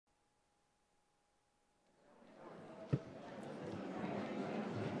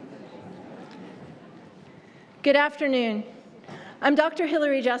Good afternoon. I'm Dr.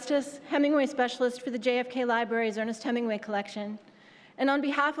 Hilary Justice, Hemingway Specialist for the JFK Library's Ernest Hemingway Collection. And on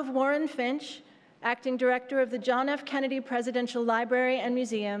behalf of Warren Finch, Acting Director of the John F. Kennedy Presidential Library and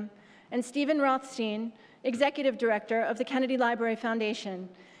Museum, and Stephen Rothstein, Executive Director of the Kennedy Library Foundation,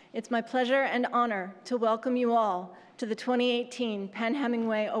 it's my pleasure and honor to welcome you all to the 2018 PEN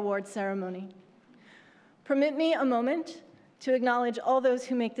Hemingway Award ceremony. Permit me a moment to acknowledge all those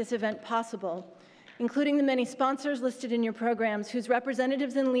who make this event possible, including the many sponsors listed in your programs whose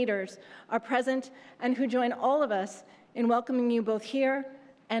representatives and leaders are present and who join all of us in welcoming you both here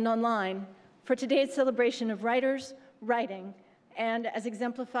and online for today's celebration of writers, writing, and as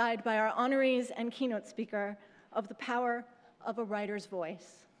exemplified by our honorees and keynote speaker, of the power of a writer's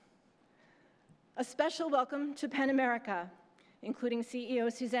voice. A special welcome to PEN America, including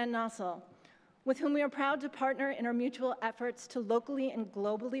CEO Suzanne Nossel, with whom we are proud to partner in our mutual efforts to locally and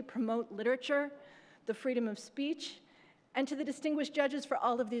globally promote literature, the freedom of speech, and to the distinguished judges for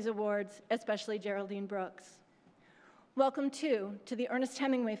all of these awards, especially Geraldine Brooks. Welcome, too, to the Ernest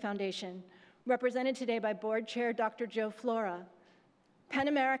Hemingway Foundation, represented today by Board Chair Dr. Joe Flora. PEN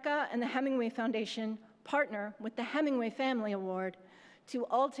America and the Hemingway Foundation partner with the Hemingway Family Award to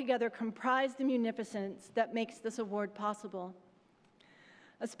altogether comprise the munificence that makes this award possible.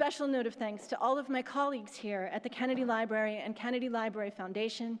 A special note of thanks to all of my colleagues here at the Kennedy Library and Kennedy Library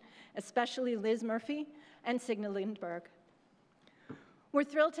Foundation, especially Liz Murphy and Signe Lindberg. We're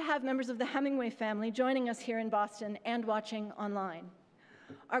thrilled to have members of the Hemingway family joining us here in Boston and watching online.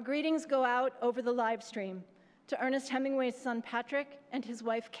 Our greetings go out over the live stream to Ernest Hemingway's son Patrick and his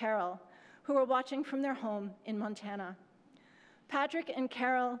wife Carol, who are watching from their home in Montana. Patrick and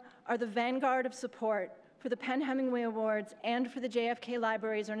Carol are the vanguard of support for the PEN Hemingway Awards and for the JFK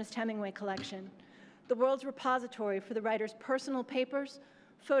Library's Ernest Hemingway Collection, the world's repository for the writer's personal papers,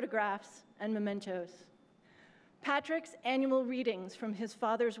 photographs, and mementos. Patrick's annual readings from his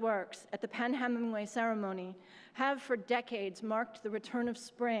father's works at the PEN Hemingway ceremony have for decades marked the return of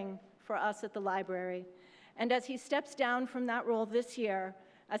spring for us at the library. And as he steps down from that role this year,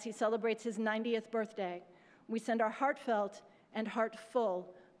 as he celebrates his 90th birthday, we send our heartfelt and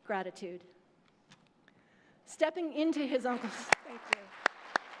heartful gratitude. Stepping into his uncle's, thank you.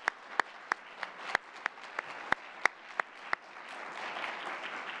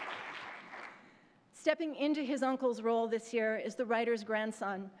 Stepping into his uncle's role this year is the writer's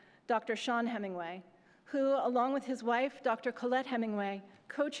grandson, Dr. Seán Hemingway, who, along with his wife, Dr. Colette Hemingway,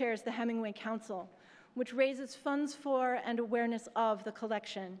 co-chairs the Hemingway Council, which raises funds for and awareness of the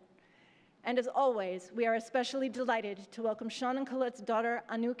collection. And as always, we are especially delighted to welcome Seán and Colette's daughter,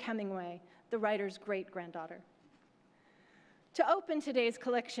 Anouk Hemingway, the writer's great-granddaughter. To open today's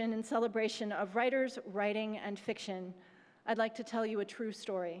collection in celebration of writers, writing, and fiction, I'd like to tell you a true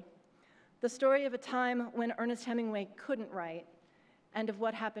story. The story of a time when Ernest Hemingway couldn't write, and of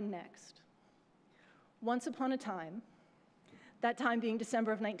what happened next. Once upon a time, that time being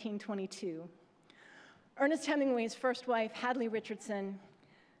December of 1922, Ernest Hemingway's first wife, Hadley Richardson,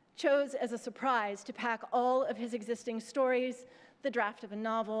 chose as a surprise to pack all of his existing stories, the draft of a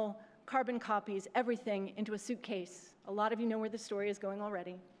novel, carbon copies, everything into a suitcase. A lot of you know where the story is going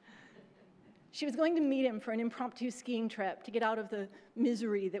already. She was going to meet him for an impromptu skiing trip to get out of the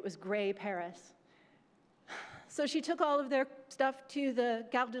misery that was gray Paris. So she took all of their stuff to the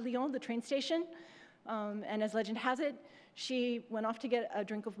Gare de Lyon, the train station, and as legend has it, she went off to get a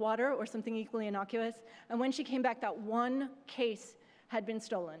drink of water or something equally innocuous, and when she came back, that one case had been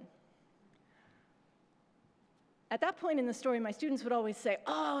stolen. At that point in the story, my students would always say,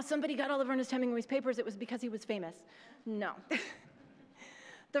 oh, somebody got all of Ernest Hemingway's papers, it was because he was famous. No.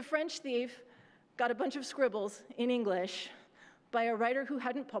 The French thief got a bunch of scribbles in English by a writer who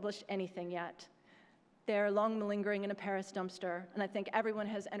hadn't published anything yet. They're long malingering in a Paris dumpster, and I think everyone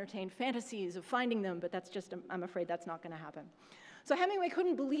has entertained fantasies of finding them, but that's just, I'm afraid that's not gonna happen. So Hemingway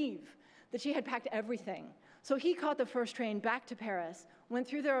couldn't believe that she had packed everything. So he caught the first train back to Paris, went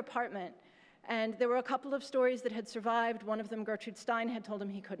through their apartment, and there were a couple of stories that had survived. One of them, Gertrude Stein, had told him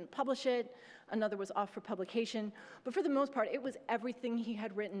he couldn't publish it. Another was off for publication. But for the most part, it was everything he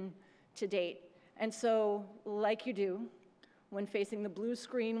had written to date. And so, like you do, when facing the blue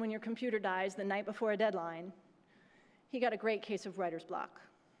screen when your computer dies the night before a deadline, he got a great case of writer's block.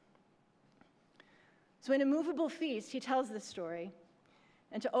 So in A Movable Feast, he tells this story.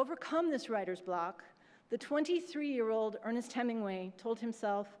 And to overcome this writer's block, the 23-year-old Ernest Hemingway told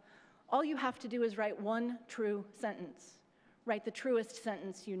himself, all you have to do is write one true sentence. Write the truest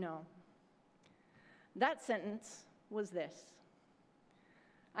sentence you know. That sentence was this: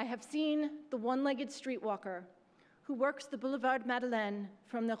 I have seen the one-legged streetwalker who works the Boulevard Madeleine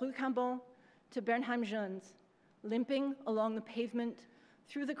from the Rue Cambon to Bernheim-Jeun's, limping along the pavement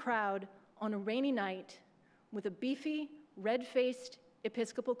through the crowd on a rainy night with a beefy, red-faced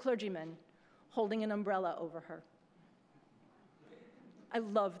Episcopal clergyman holding an umbrella over her. I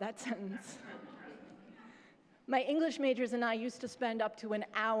love that sentence. My English majors and I used to spend up to an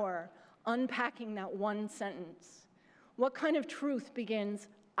hour unpacking that one sentence. What kind of truth begins,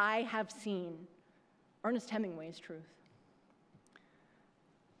 "I have seen"? Ernest Hemingway's truth.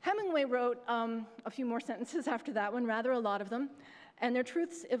 Hemingway wrote a few more sentences after that one, rather a lot of them, and their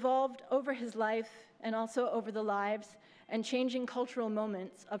truths evolved over his life and also over the lives and changing cultural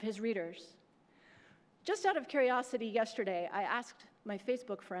moments of his readers. Just out of curiosity yesterday, I asked my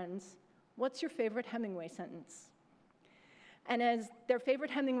Facebook friends, what's your favorite Hemingway sentence? And as their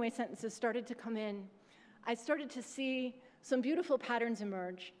favorite Hemingway sentences started to come in, I started to see some beautiful patterns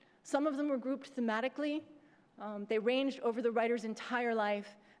emerge. Some of them were grouped thematically. They ranged over the writer's entire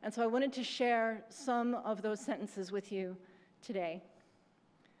life, and so I wanted to share some of those sentences with you today.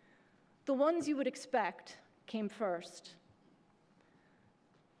 The ones you would expect came first.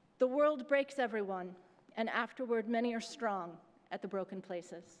 The world breaks everyone, and afterward many are strong at the broken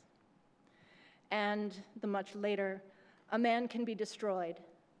places. And the much later, a man can be destroyed,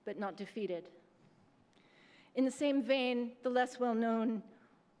 but not defeated. In the same vein, the less well-known,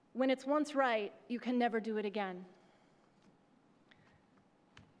 when it's once right, you can never do it again.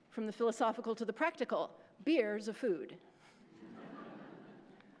 From the philosophical to the practical, beer's a food.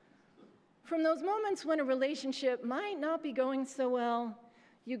 From those moments when a relationship might not be going so well,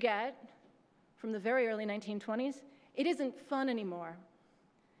 you get, from the very early 1920s, it isn't fun anymore.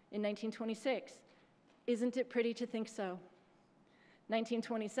 In 1926, isn't it pretty to think so?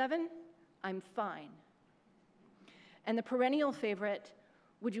 1927, I'm fine. And the perennial favorite,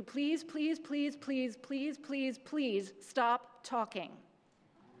 would you please, please, please, please, please, please, please stop talking?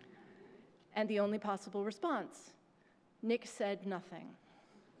 And the only possible response, Nick said nothing.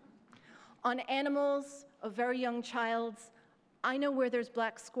 On animals, a very young child's, I know where there's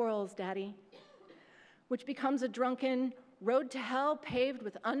black squirrels, Daddy, which becomes a drunken road to hell paved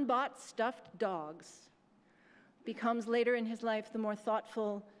with unbought stuffed dogs. Becomes later in his life the more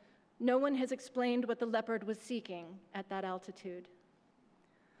thoughtful, no one has explained what the leopard was seeking at that altitude.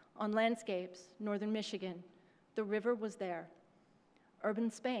 On landscapes, northern Michigan, the river was there.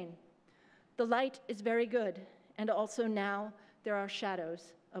 Urban Spain, the light is very good, and also now there are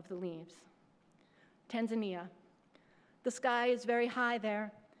shadows of the leaves. Tanzania, the sky is very high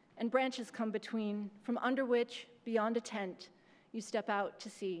there, and branches come between, from under which, beyond a tent, you step out to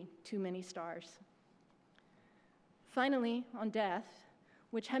see too many stars. Finally, on death,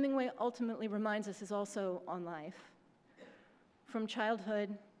 which Hemingway ultimately reminds us is also on life. From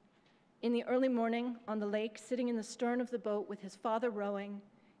childhood, in the early morning on the lake, sitting in the stern of the boat with his father rowing,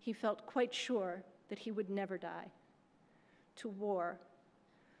 he felt quite sure that he would never die. To war.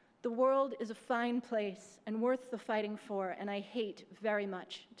 The world is a fine place and worth the fighting for, and I hate very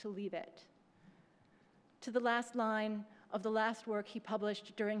much to leave it. To the last line of the last work he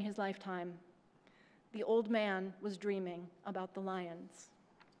published during his lifetime, the old man was dreaming about the lions.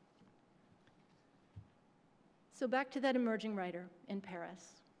 So back to that emerging writer in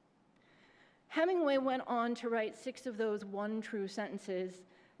Paris. Hemingway went on to write 6 of those one true sentences,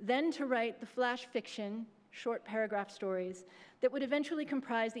 then to write the flash fiction, short paragraph stories, that would eventually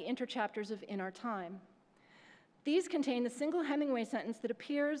comprise the interchapters of In Our Time. These contain the single Hemingway sentence that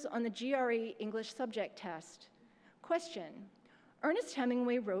appears on the GRE English subject test. Question: Ernest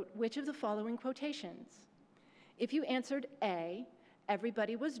Hemingway wrote which of the following quotations? If you answered A,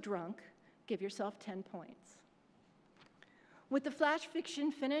 everybody was drunk, give yourself 10 points. With the flash fiction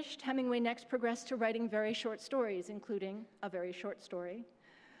finished, Hemingway next progressed to writing very short stories, including a very short story,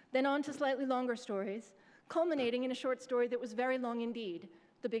 then on to slightly longer stories, culminating in a short story that was very long indeed,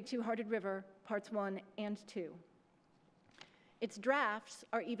 The Big Two-Hearted River, Parts 1 and 2. Its drafts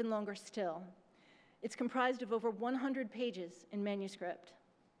are even longer still. It's comprised of over 100 pages in manuscript.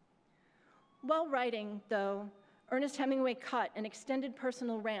 While writing, though, Ernest Hemingway cut an extended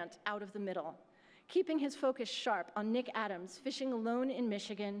personal rant out of the middle, keeping his focus sharp on Nick Adams fishing alone in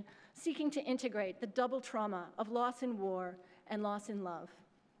Michigan, seeking to integrate the double trauma of loss in war and loss in love.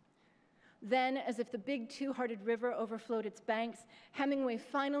 Then, as if the Big Two-Hearted River overflowed its banks, Hemingway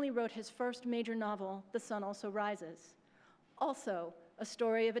finally wrote his first major novel, The Sun Also Rises, also a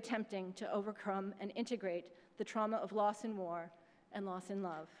story of attempting to overcome and integrate the trauma of loss in war and loss in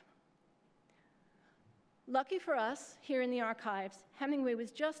love. Lucky for us, here in the archives, Hemingway was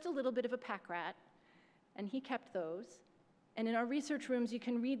just a little bit of a pack rat, and he kept those. And in our research rooms, you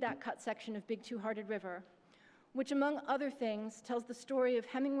can read that cut section of Big Two-Hearted River, which among other things tells the story of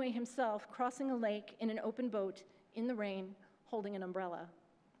Hemingway himself crossing a lake in an open boat in the rain, holding an umbrella.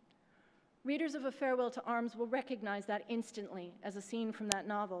 Readers of A Farewell to Arms will recognize that instantly as a scene from that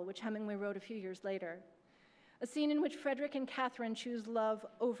novel, which Hemingway wrote a few years later. A scene in which Frederick and Catherine choose love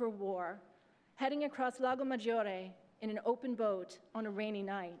over war, heading across Lago Maggiore in an open boat on a rainy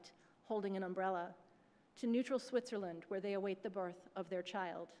night, holding an umbrella, to neutral Switzerland, where they await the birth of their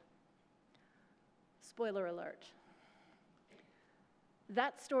child. Spoiler alert.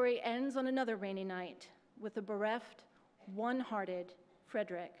 That story ends on another rainy night with a bereft, one-hearted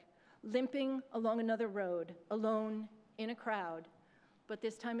Frederick limping along another road, alone in a crowd, but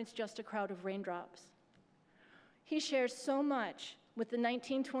this time it's just a crowd of raindrops. He shares so much with the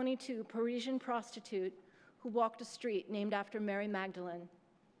 1922 Parisian prostitute who walked a street named after Mary Magdalene.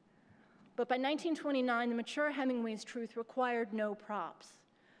 But by 1929, the mature Hemingway's truth required no props.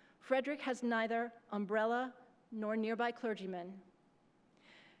 Frederick has neither umbrella nor nearby clergyman.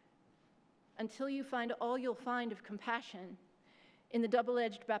 Until you find all you'll find of compassion in the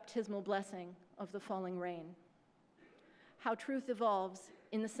double-edged baptismal blessing of the falling rain. How truth evolves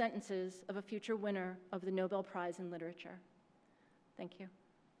in the sentences of a future winner of the Nobel Prize in Literature. Thank you.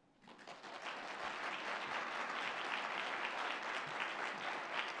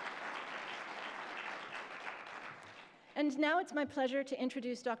 And now it's my pleasure to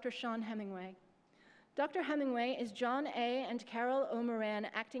introduce Dr. Seán Hemingway. Dr. Hemingway is John A. and Carol O. Moran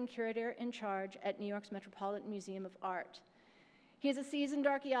Acting Curator in Charge at New York's Metropolitan Museum of Art. He is a seasoned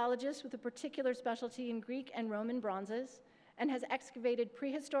archaeologist with a particular specialty in Greek and Roman bronzes, and has excavated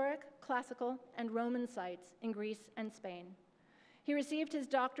prehistoric, classical, and Roman sites in Greece and Spain. He received his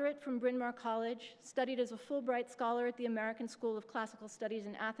doctorate from Bryn Mawr College, studied as a Fulbright Scholar at the American School of Classical Studies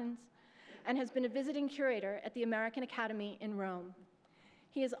in Athens, and has been a visiting curator at the American Academy in Rome.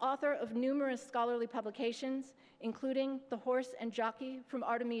 He is author of numerous scholarly publications, including The Horse and Jockey from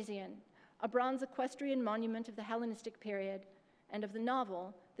Artemisian, a bronze equestrian monument of the Hellenistic period, and of the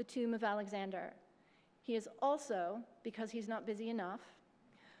novel, The Tomb of Alexander. He is also, because he's not busy enough,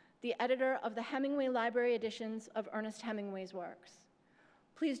 the editor of the Hemingway Library editions of Ernest Hemingway's works.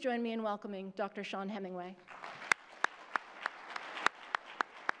 Please join me in welcoming Dr. Seán Hemingway.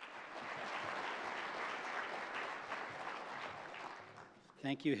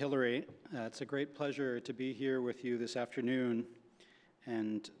 Thank you, Hillary. It's a great pleasure to be here with you this afternoon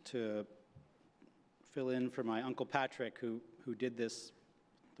and to fill in for my Uncle Patrick, who did this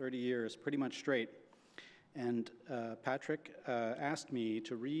 30 years pretty much straight. And Patrick asked me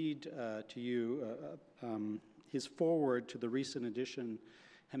to read to you his foreword to the recent edition,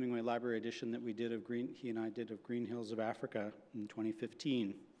 Hemingway Library edition that we did of he and I did of Green Hills of Africa in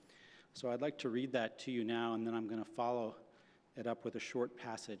 2015. So I'd like to read that to you now, and then I'm going to follow it up with a short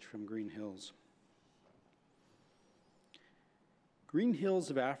passage from Green Hills. Green Hills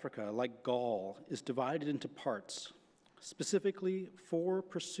of Africa, like Gaul, is divided into parts, specifically 4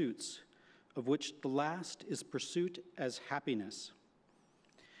 pursuits, of which the last is pursuit as happiness.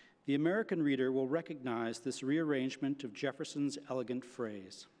 The American reader will recognize this rearrangement of Jefferson's elegant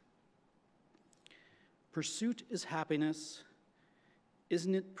phrase. Pursuit is happiness.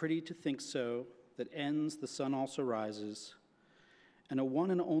 Isn't it pretty to think so, that ends the sun also rises, and a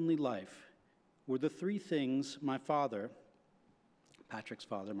one and only life were the 3 things my father, Patrick's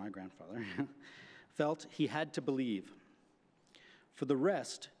father, my grandfather, felt he had to believe. For the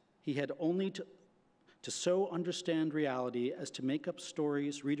rest, he had only to so understand reality as to make up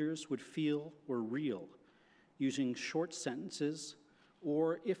stories readers would feel were real, using short sentences,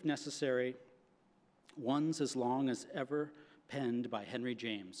 or, if necessary, ones as long as ever penned by Henry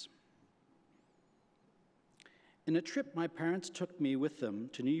James. In a trip my parents took me with them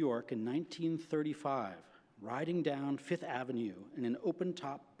to New York in 1935, riding down Fifth Avenue in an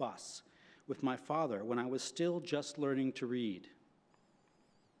open-top bus with my father when I was still just learning to read.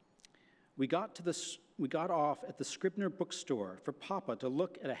 We got off at the Scribner bookstore for Papa to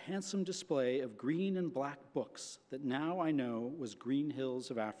look at a handsome display of green and black books that now I know was Green Hills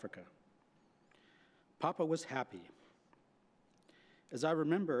of Africa. Papa was happy. As I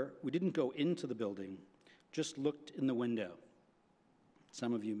remember, we didn't go into the building, just looked in the window.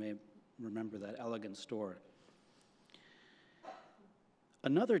 Some of you may remember that elegant store.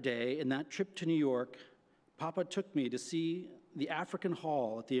 Another day in that trip to New York, Papa took me to see the African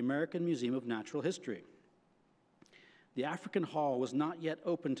Hall at the American Museum of Natural History. The African Hall was not yet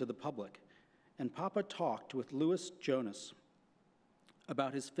open to the public, and Papa talked with Louis Jonas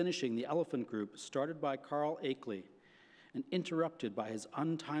about his finishing the elephant group started by Carl Akeley and interrupted by his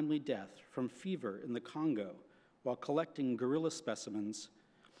untimely death from fever in the Congo while collecting gorilla specimens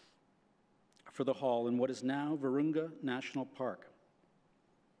for the hall in what is now Virunga National Park.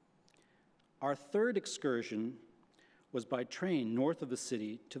 Our third excursion was by train north of the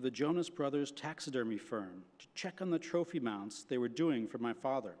city to the Jonas Brothers taxidermy firm to check on the trophy mounts they were doing for my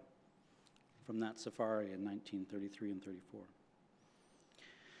father from that safari in 1933 and 34.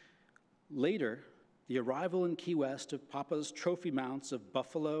 Later, the arrival in Key West of Papa's trophy mounts of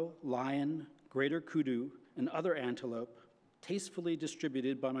buffalo, lion, greater kudu, and other antelope, tastefully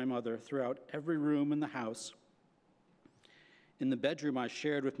distributed by my mother throughout every room in the house. In the bedroom I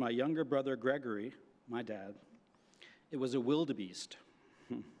shared with my younger brother Gregory, my dad, it was a wildebeest.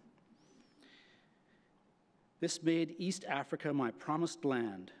 This made East Africa my promised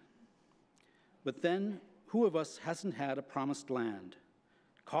land. But then, who of us hasn't had a promised land,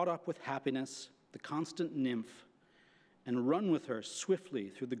 caught up with happiness, the constant nymph, and run with her swiftly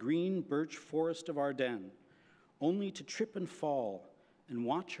through the green birch forest of Ardennes, only to trip and fall and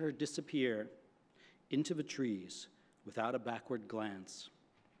watch her disappear into the trees without a backward glance.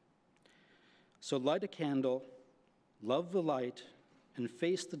 So light a candle, love the light, and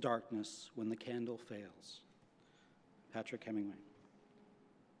face the darkness when the candle fails. Patrick Hemingway.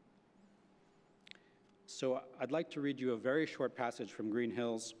 So I'd like to read you a very short passage from Green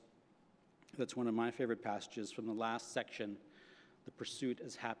Hills. That's one of my favorite passages from the last section, the Pursuit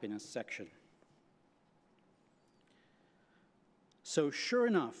as Happiness section. So sure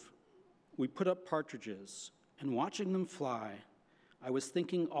enough, we put up partridges, and watching them fly, I was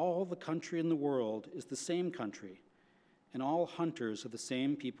thinking all the country in the world is the same country, and all hunters are the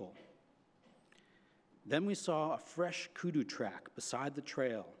same people. Then we saw a fresh kudu track beside the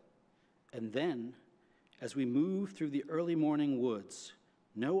trail, and then, as we moved through the early morning woods,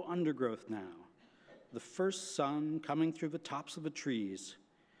 no undergrowth now, the first sun coming through the tops of the trees,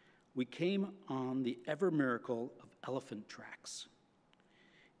 we came on the ever miracle of elephant tracks.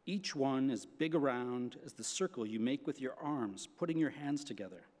 Each one as big around as the circle you make with your arms, putting your hands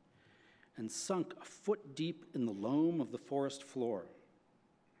together, and sunk a foot deep in the loam of the forest floor,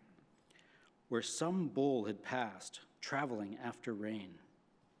 where some bull had passed, traveling after rain.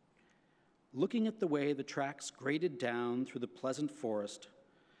 Looking at the way the tracks graded down through the pleasant forest,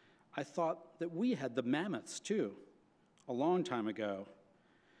 I thought that we had the mammoths too, a long time ago.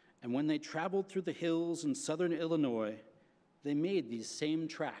 And when they traveled through the hills in southern Illinois, they made these same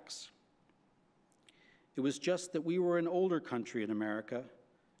tracks. It was just that we were an older country in America,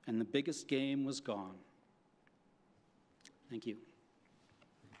 and the biggest game was gone. Thank you.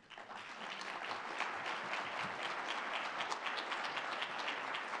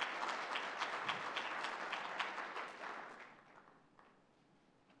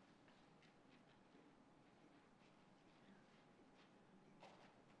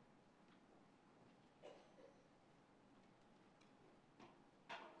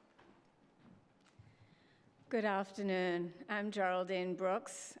 Good afternoon. I'm Geraldine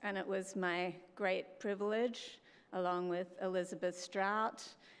Brooks, and it was my great privilege, along with Elizabeth Strout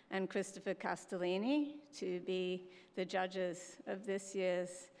and Christopher Castellini, to be the judges of this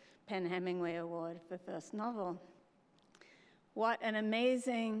year's PEN Hemingway Award for First Novel. What an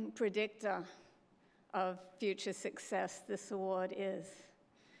amazing predictor of future success this award is.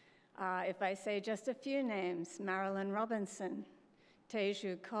 If I say just a few names, Marilyn Robinson,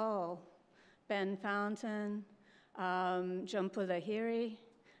 Teju Cole, Ben Fountain, Jhumpa Lahiri,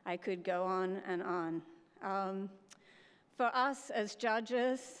 I could go on and on. For us as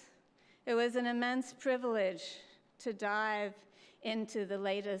judges, it was an immense privilege to dive into the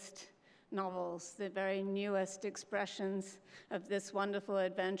latest novels, the very newest expressions of this wonderful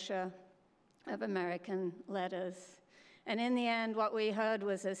adventure of American letters. And in the end, what we heard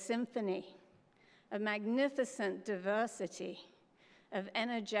was a symphony, a magnificent diversity of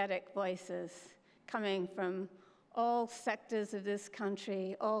energetic voices coming from all sectors of this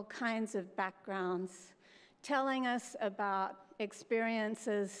country, all kinds of backgrounds, telling us about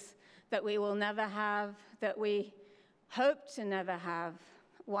experiences that we will never have, that we hope to never have.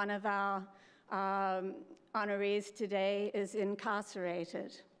 One of our honorees today is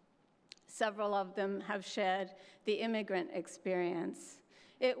incarcerated. Several of them have shared the immigrant experience.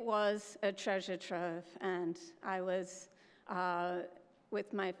 It was a treasure trove, and I was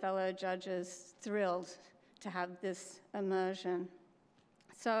with my fellow judges, thrilled to have this immersion.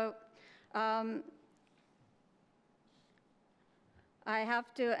 So I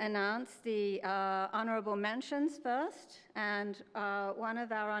have to announce the honorable mentions first, and one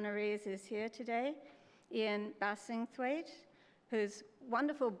of our honorees is here today, Ian Bassingthwaite, whose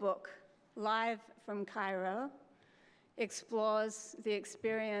wonderful book, Live from Cairo, explores the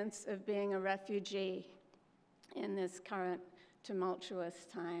experience of being a refugee in this current tumultuous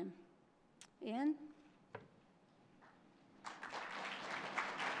time. Ian?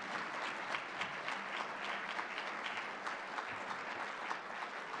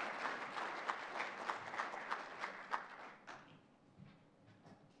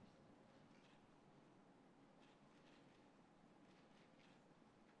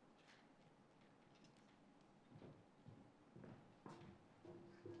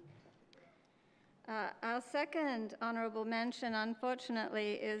 Our second honorable mention,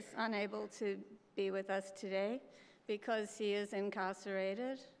 unfortunately, is unable to be with us today because he is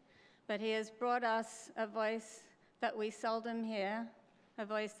incarcerated, but he has brought us a voice that we seldom hear, a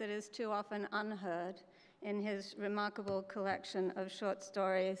voice that is too often unheard, in his remarkable collection of short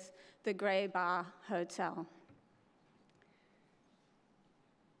stories, The Gray Bar Hotel.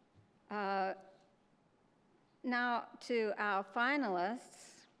 Now to our finalists.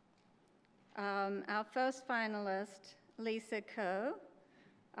 Our first finalist, Lisa Ko,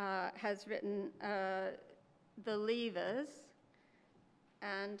 has written The Leavers,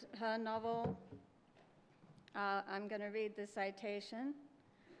 and her novel, I'm going to read the citation.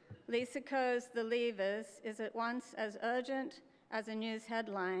 Lisa Ko's The Leavers is at once as urgent as a news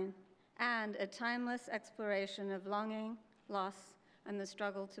headline and a timeless exploration of longing, loss, and the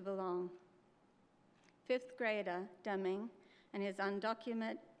struggle to belong. Fifth grader Deming and his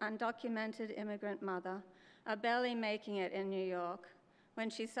undocumented immigrant mother are barely making it in New York when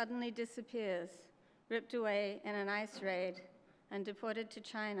she suddenly disappears, ripped away in an ICE raid and deported to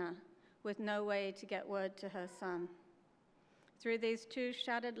China with no way to get word to her son. Through these two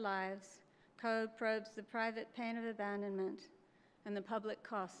shattered lives, Ko probes the private pain of abandonment and the public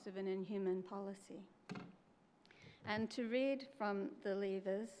cost of an inhuman policy. And to read from The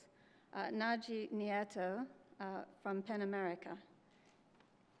Leavers, Naji Nieto, from PEN America.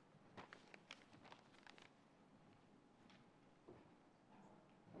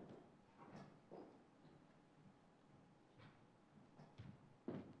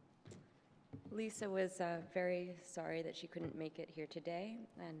 Lisa was very sorry that she couldn't make it here today,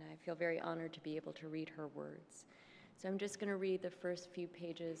 and I feel very honored to be able to read her words. So I'm just going to read the first few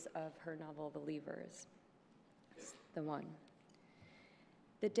pages of her novel, The Leavers. The one.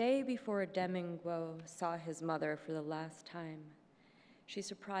 The day before Deming Guo saw his mother for the last time, she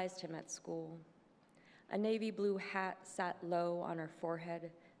surprised him at school. A navy blue hat sat low on her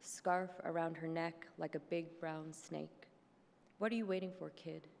forehead, scarf around her neck like a big brown snake. "What are you waiting for,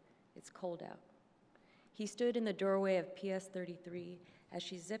 kid? It's cold out." He stood in the doorway of PS 33 as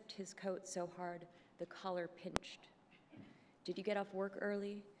she zipped his coat so hard the collar pinched. "Did you get off work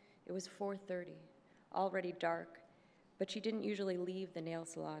early?" It was 4:30, already dark, but she didn't usually leave the nail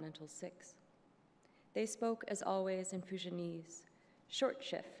salon until 6. They spoke, as always, in Fujianese. "Short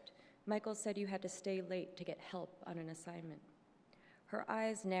shift. Michael said you had to stay late to get help on an assignment." Her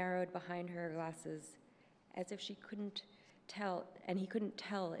eyes narrowed behind her glasses as if she couldn't tell, and he couldn't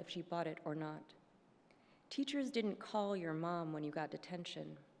tell if she bought it or not. "Teachers didn't call your mom when you got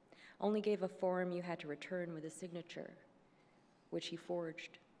detention, only gave a form you had to return with a signature, which he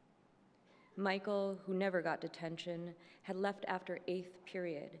forged." Michael, who never got detention, had left after 8th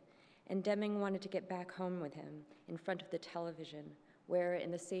period, and Deming wanted to get back home with him in front of the television, where,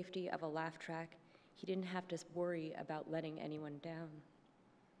 in the safety of a laugh track, he didn't have to worry about letting anyone down.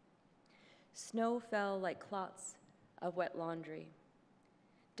 Snow fell like clots of wet laundry.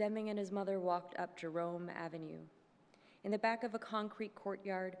 Deming and his mother walked up Jerome Avenue. In the back of a concrete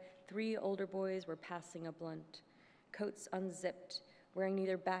courtyard, 3 older boys were passing a blunt, coats unzipped, wearing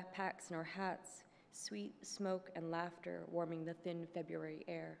neither backpacks nor hats, sweet smoke and laughter warming the thin February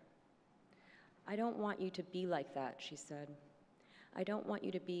air. "I don't want you to be like that," she said. "I don't want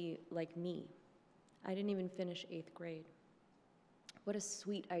you to be like me. I didn't even finish 8th grade." What a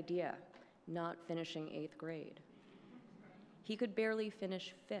sweet idea, not finishing 8th grade. He could barely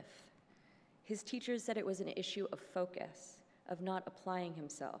finish 5th. His teachers said it was an issue of focus, of not applying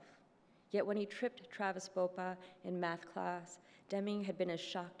himself. Yet when he tripped Travis Bopa in math class, Deming had been as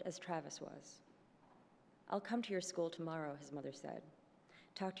shocked as Travis was. "I'll come to your school tomorrow," his mother said.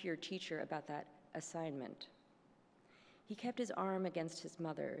 "Talk to your teacher about that assignment." He kept his arm against his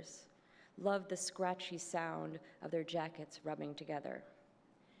mother's, loved the scratchy sound of their jackets rubbing together.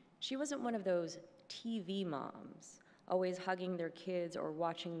 She wasn't one of those TV moms, always hugging their kids or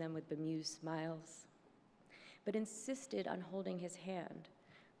watching them with bemused smiles, but insisted on holding his hand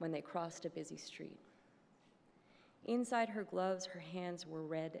when they crossed a busy street. Inside her gloves, her hands were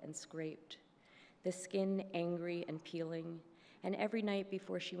red and scraped, the skin angry and peeling, and every night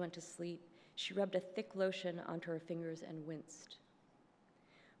before she went to sleep, she rubbed a thick lotion onto her fingers and winced.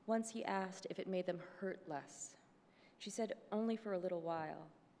 Once he asked if it made them hurt less. She said only for a little while,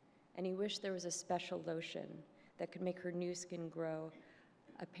 and he wished there was a special lotion that could make her new skin grow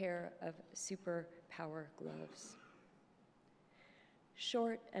a pair of superpower gloves.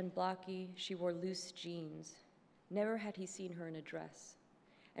 Short and blocky, she wore loose jeans. Never had he seen her in a dress.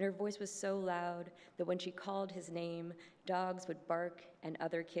 And her voice was so loud that when she called his name, dogs would bark and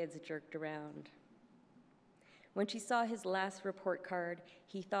other kids jerked around. When she saw his last report card,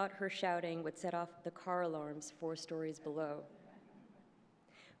 he thought her shouting would set off the car alarms 4 stories below.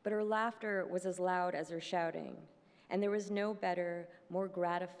 But her laughter was as loud as her shouting, and there was no better, more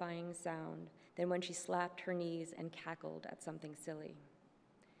gratifying sound than when she slapped her knees and cackled at something silly.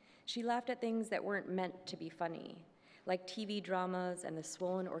 She laughed at things that weren't meant to be funny, like TV dramas and the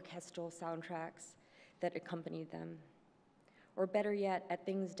swollen orchestral soundtracks that accompanied them. Or better yet, at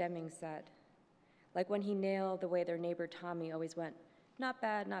things Deming said, like when he nailed the way their neighbor Tommy always went, "Not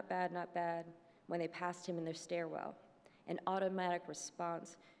bad, not bad, not bad," when they passed him in their stairwell, an automatic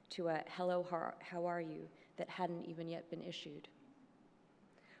response to a "hello, how are you" that hadn't even yet been issued.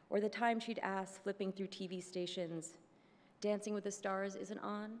 Or the time she'd ask, flipping through TV stations, "Dancing with the Stars isn't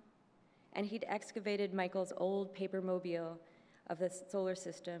on?" And he'd excavated Michael's old papermobile of the solar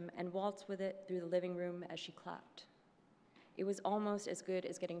system and waltzed with it through the living room as she clapped. It was almost as good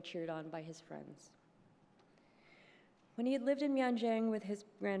as getting cheered on by his friends. When he had lived in Myeonjang with his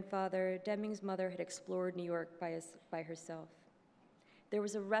grandfather, Deming's mother had explored New York by herself. There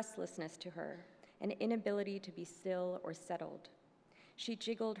was a restlessness to her, an inability to be still or settled. She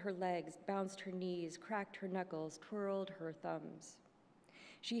jiggled her legs, bounced her knees, cracked her knuckles, twirled her thumbs.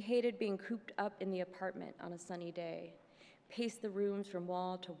 She hated being cooped up in the apartment on a sunny day, paced the rooms from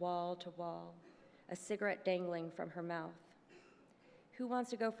wall to wall to wall, a cigarette dangling from her mouth. "Who wants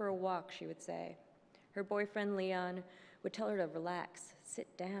to go for a walk?" she would say. Her boyfriend, Leon, would tell her to relax,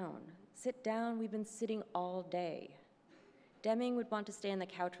 sit down, we've been sitting all day. Deming would want to stay on the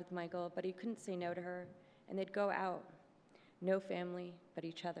couch with Michael, but he couldn't say no to her, and they'd go out. No family, but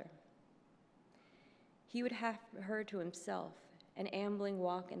each other. He would have her to himself, an ambling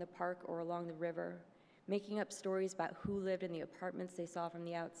walk in the park or along the river, making up stories about who lived in the apartments they saw from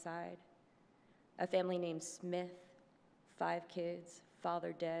the outside. A family named Smith, 5 kids,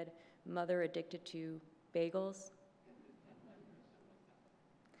 father dead, mother addicted to bagels.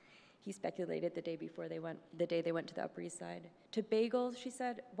 He speculated the day they went to the Upper East Side. "To bagels," she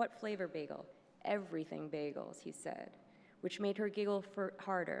said. "What flavor bagel?" "Everything bagels," he said, which made her giggle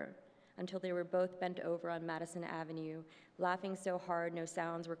harder until they were both bent over on Madison Avenue, laughing so hard no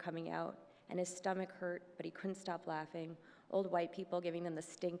sounds were coming out, and his stomach hurt, but he couldn't stop laughing, old white people giving them the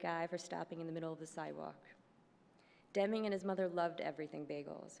stink eye for stopping in the middle of the sidewalk. Deming and his mother loved everything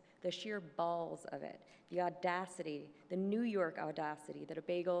bagels, the sheer balls of it, the audacity, the New York audacity that a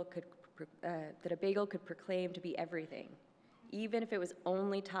bagel could proclaim to be everything, even if it was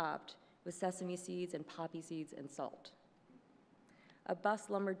only topped with sesame seeds and poppy seeds and salt. A bus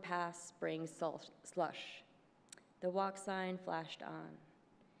lumbered past, spraying slush. The walk sign flashed on.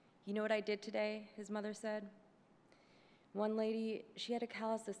 "You know what I did today?" his mother said. One lady, she had a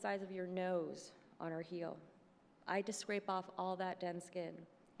callus the size of your nose on her heel. I had to scrape off all that dense skin.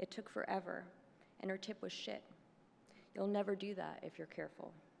 It took forever, and her tip was shit. You'll never do that if you're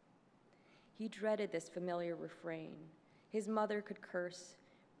careful. He dreaded this familiar refrain. His mother could curse,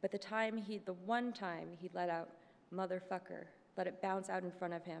 but the one time he let out "motherfucker," let it bounce out in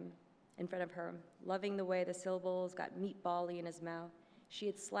front of her, loving the way the syllables got meatball-y in his mouth. She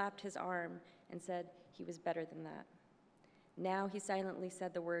had slapped his arm and said he was better than that. Now he silently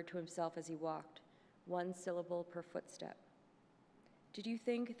said the word to himself as he walked, 1 syllable per footstep. Did you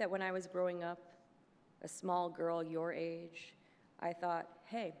think that when I was growing up, a small girl your age, I thought,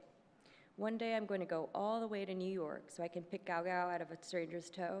 hey, one day I'm going to go all the way to New York so I can pick Gao Gao out of a stranger's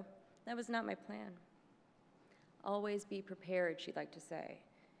toe? That was not my plan. Always be prepared, she'd like to say.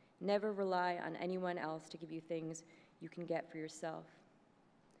 Never rely on anyone else to give you things you can get for yourself.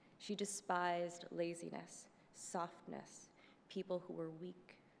 She despised laziness, softness, people who were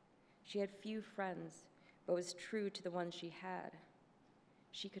weak. She had few friends, but was true to the ones she had.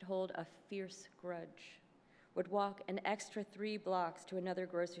 She could hold a fierce grudge, would walk an extra 3 blocks to another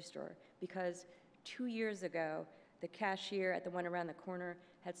grocery store because 2 years ago, the cashier at the one around the corner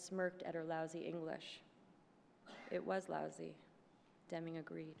had smirked at her lousy English. It was lousy, Deming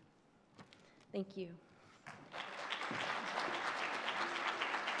agreed. Thank you.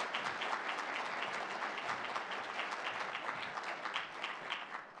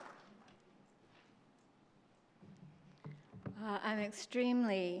 I'm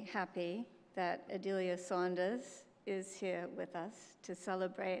extremely happy that Adelia Saunders is here with us to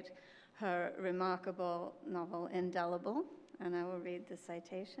celebrate her remarkable novel, Indelible, and I will read the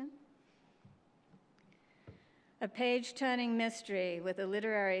citation. A page-turning mystery with a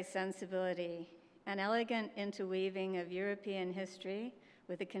literary sensibility, an elegant interweaving of European history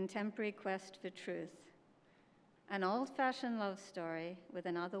with a contemporary quest for truth, an old-fashioned love story with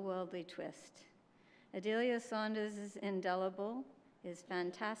an otherworldly twist. Adelia Saunders' indelible is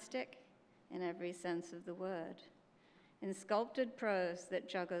fantastic in every sense of the word. In sculpted prose that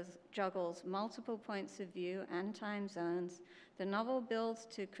juggles multiple points of view and time zones, the novel builds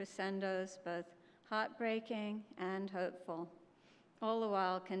to crescendos both heartbreaking and hopeful, all the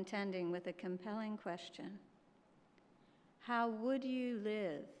while contending with a compelling question. How would you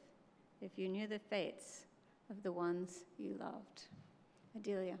live if you knew the fates of the ones you loved?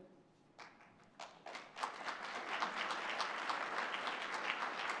 Adelia.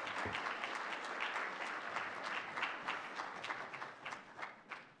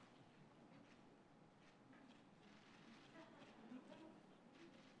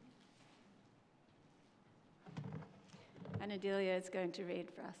 And Adelia is going to read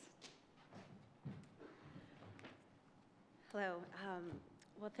for us. Hello.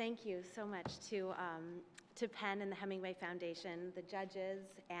 Well, thank you so much to Penn and the Hemingway Foundation, the judges,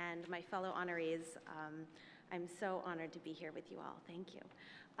 and my fellow honorees. I'm so honored to be here with you all. Thank you.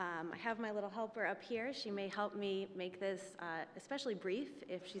 I have my little helper up here. She may help me make this especially brief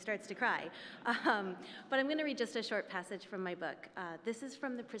if she starts to cry. But I'm going to read just a short passage from my book. This is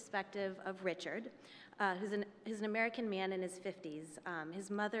from the perspective of Richard, who's an American man in his 50s. His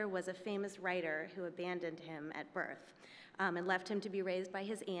mother was a famous writer who abandoned him at birth and left him to be raised by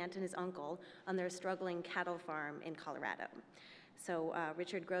his aunt and his uncle on their struggling cattle farm in Colorado. So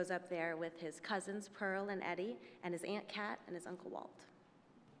Richard grows up there with his cousins, Pearl and Eddie, and his Aunt Kat and his Uncle Walt.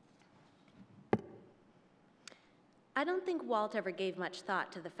 I don't think Walt ever gave much thought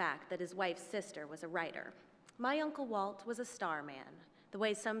to the fact that his wife's sister was a writer. My Uncle Walt was a star man, the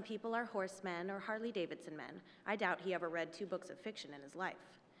way some people are horsemen or Harley-Davidson men. I doubt he ever read 2 books of fiction in his life.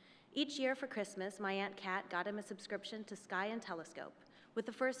 Each year for Christmas, my Aunt Kat got him a subscription to Sky and Telescope, with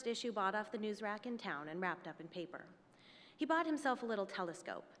the first issue bought off the news rack in town and wrapped up in paper. He bought himself a little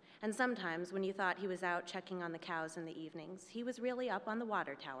telescope, and sometimes when you thought he was out checking on the cows in the evenings, he was really up on the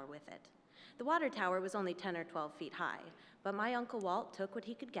water tower with it. The water tower was only 10 or 12 feet high, but my Uncle Walt took what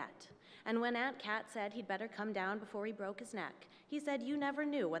he could get. And when Aunt Kat said he'd better come down before he broke his neck, he said you never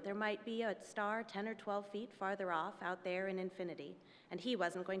knew what there might be a star 10 or 12 feet farther off out there in infinity, and he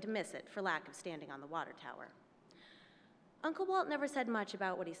wasn't going to miss it for lack of standing on the water tower. Uncle Walt never said much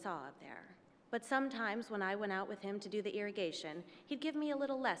about what he saw up there, but sometimes when I went out with him to do the irrigation, he'd give me a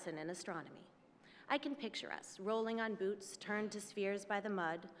little lesson in astronomy. I can picture us, rolling on boots turned to spheres by the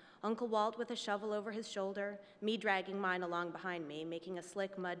mud, Uncle Walt with a shovel over his shoulder, me dragging mine along behind me, making a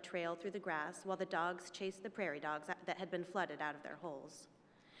slick mud trail through the grass while the dogs chased the prairie dogs that had been flooded out of their holes.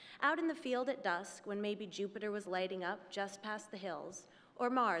 Out in the field at dusk, when maybe Jupiter was lighting up just past the hills, or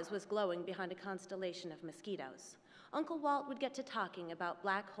Mars was glowing behind a constellation of mosquitoes, Uncle Walt would get to talking about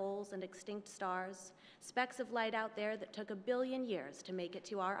black holes and extinct stars, specks of light out there that took 1 billion years to make it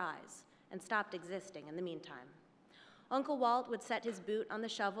to our eyes and stopped existing in the meantime. Uncle Walt would set his boot on the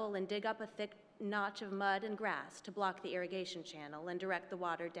shovel and dig up a thick notch of mud and grass to block the irrigation channel and direct the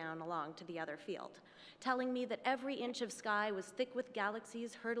water down along to the other field, telling me that every inch of sky was thick with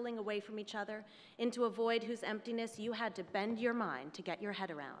galaxies hurtling away from each other into a void whose emptiness you had to bend your mind to get your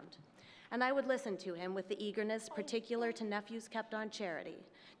head around. And I would listen to him with the eagerness particular to nephews kept on charity,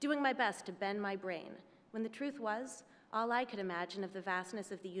 doing my best to bend my brain, when the truth was, all I could imagine of the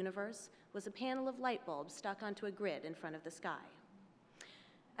vastness of the universe was a panel of light bulbs stuck onto a grid in front of the sky.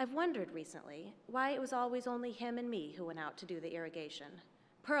 I've wondered recently why it was always only him and me who went out to do the irrigation.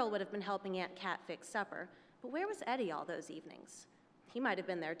 Pearl would have been helping Aunt Kat fix supper, but where was Eddie all those evenings? He might have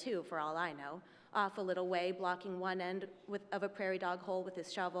been there too, for all I know, off a little way, blocking one end of a prairie dog hole with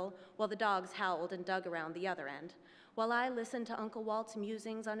his shovel, while the dogs howled and dug around the other end, while I listened to Uncle Walt's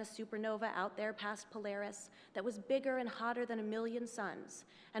musings on a supernova out there past Polaris that was bigger and hotter than 1 million suns,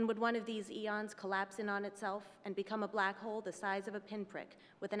 and would one of these eons collapse in on itself and become a black hole the size of a pinprick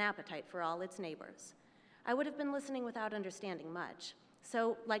with an appetite for all its neighbors. I would have been listening without understanding much.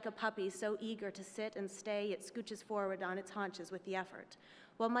 So, like a puppy so eager to sit and stay, it scooches forward on its haunches with the effort,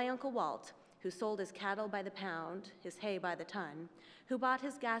 while my Uncle Walt, who sold his cattle by the pound, his hay by the ton, who bought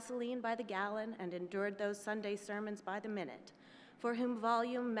his gasoline by the gallon and endured those Sunday sermons by the minute, for whom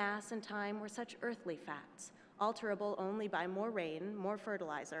volume, mass, and time were such earthly facts, alterable only by more rain, more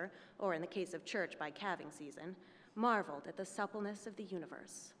fertilizer, or in the case of church by calving season, marveled at the suppleness of the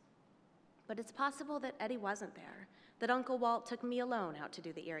universe. But it's possible that Eddie wasn't there, that Uncle Walt took me alone out to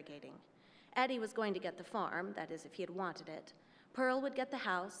do the irrigating. Eddie was going to get the farm, that is, if he had wanted it. Pearl would get the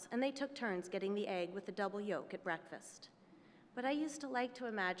house, and they took turns getting the egg with the double yolk at breakfast. But I used to like to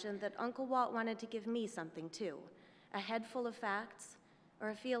imagine that Uncle Walt wanted to give me something too, a head full of facts, or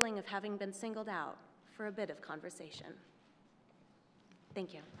a feeling of having been singled out for a bit of conversation.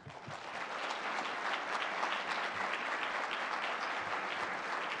 Thank you.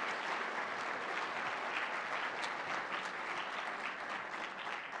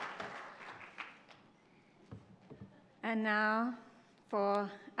 And now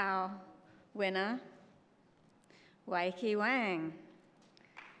for our winner, Weike Wang.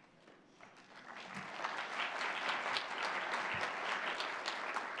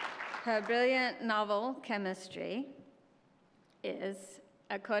 Her brilliant novel, Chemistry, is,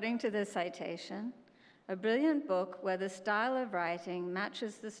 according to the citation, a brilliant book where the style of writing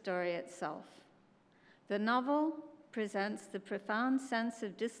matches the story itself. The novel presents the profound sense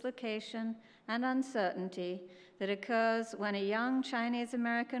of dislocation and uncertainty that occurs when a young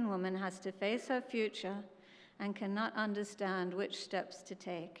Chinese-American woman has to face her future and cannot understand which steps to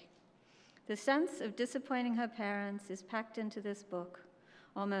take. The sense of disappointing her parents is packed into this book,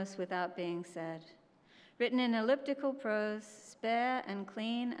 almost without being said. Written in elliptical prose, spare and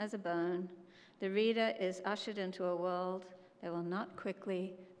clean as a bone, the reader is ushered into a world they will not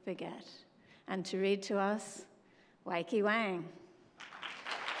quickly forget. And to read to us, Weike Wang.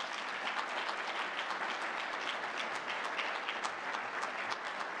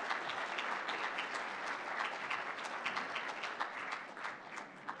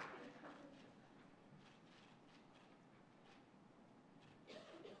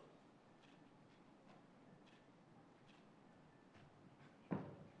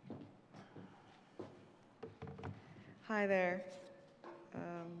 Hi there.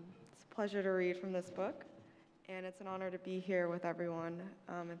 It's a pleasure to read from this book, and it's an honor to be here with everyone,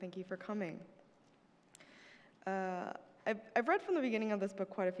 and thank you for coming. I've read from the beginning of this book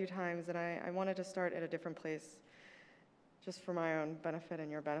quite a few times, and I wanted to start at a different place, just for my own benefit and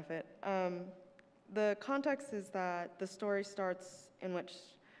your benefit. The context is that the story starts in which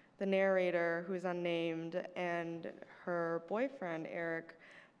the narrator, who is unnamed, and her boyfriend, Eric,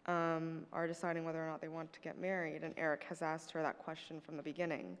 are deciding whether or not they want to get married, and Eric has asked her that question from the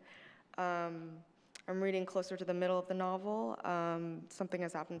beginning. I'm reading closer to the middle of the novel. Something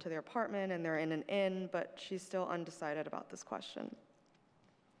has happened to their apartment, and they're in an inn, but she's still undecided about this question.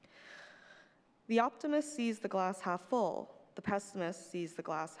 The optimist sees the glass half full. The pessimist sees the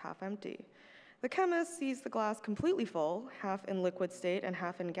glass half empty. The chemist sees the glass completely full, half in liquid state and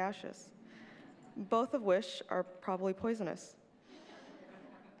half in gaseous, both of which are probably poisonous.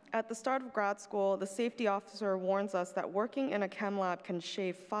 At the start of grad school, the safety officer warns us that working in a chem lab can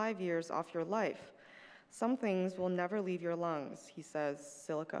shave 5 years off your life. Some things will never leave your lungs, he says,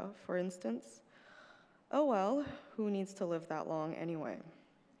 silica, for instance. Oh well, who needs to live that long anyway?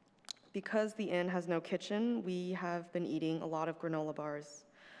 Because the inn has no kitchen, we have been eating a lot of granola bars.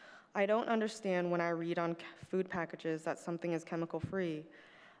 I don't understand when I read on food packages that something is chemical-free.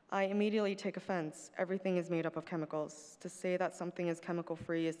 I immediately take offense. Everything is made up of chemicals. To say that something is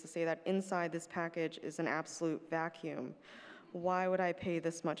chemical-free is to say that inside this package is an absolute vacuum. Why would I pay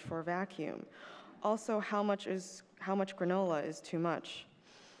this much for a vacuum? Also, how much granola is too much?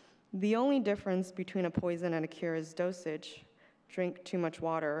 The only difference between a poison and a cure is dosage. Drink too much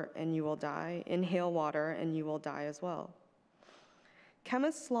water and you will die. Inhale water and you will die as well.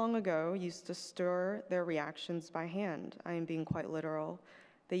 Chemists long ago used to stir their reactions by hand. I am being quite literal.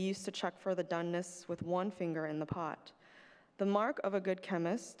 They used to check for the doneness with one finger in the pot. The mark of a good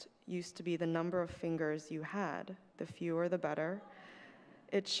chemist used to be the number of fingers you had. The fewer, the better.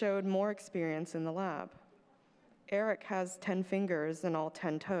 It showed more experience in the lab. Eric has 10 fingers and all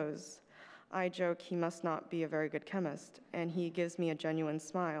 10 toes. I joke he must not be a very good chemist, and he gives me a genuine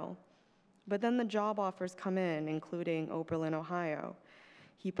smile. But then the job offers come in, including Oberlin, Ohio.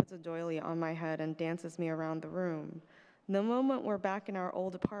 He puts a doily on my head and dances me around the room. The moment we're back in our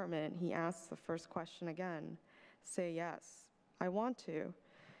old apartment, he asks the first question again. Say yes. I want to.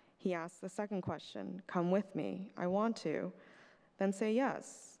 He asks the second question. Come with me. I want to. Then say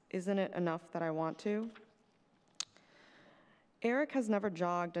yes. Isn't it enough that I want to? Eric has never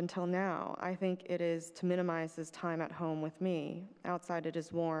jogged until now. I think it is to minimize his time at home with me. Outside it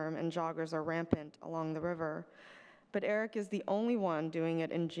is warm and joggers are rampant along the river. But Eric is the only one doing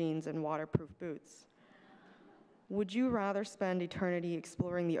it in jeans and waterproof boots. Would you rather spend eternity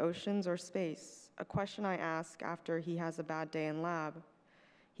exploring the oceans or space? A question I ask after he has a bad day in lab.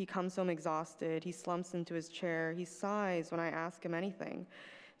 He comes home exhausted, he slumps into his chair, he sighs when I ask him anything.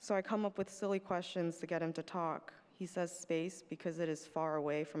 So I come up with silly questions to get him to talk. He says space because it is far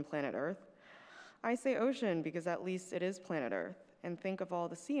away from planet Earth. I say ocean because at least it is planet Earth, and think of all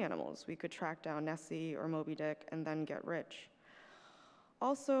the sea animals. We could track down Nessie or Moby Dick and then get rich.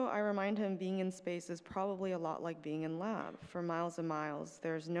 Also, I remind him being in space is probably a lot like being in lab. For miles and miles,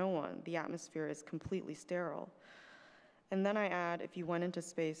 there's no one. The atmosphere is completely sterile. And then I add, if you went into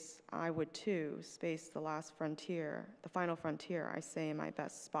space, I would too. Space, the last frontier, the final frontier, I say in my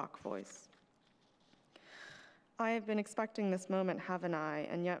best Spock voice. I have been expecting this moment, haven't I?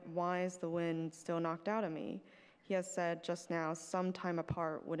 And yet, why is the wind still knocked out of me? He has said just now, some time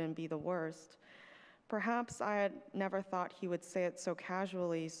apart wouldn't be the worst. Perhaps I had never thought he would say it so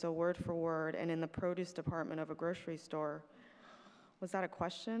casually, so word for word, and in the produce department of a grocery store. Was that a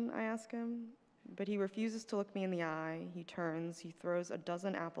question? I ask him. But he refuses to look me in the eye. He turns, he throws a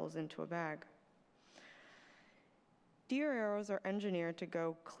dozen apples into a bag. Deer arrows are engineered to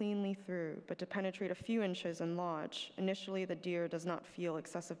go cleanly through, but to penetrate a few inches and lodge. Initially, the deer does not feel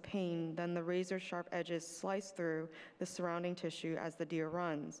excessive pain, then the razor-sharp edges slice through the surrounding tissue as the deer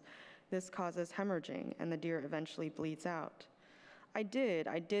runs. This causes hemorrhaging, and the deer eventually bleeds out. I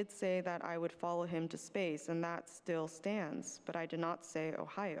did say that I would follow him to space, and that still stands, but I did not say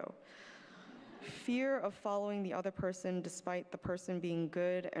Ohio. Fear of following the other person despite the person being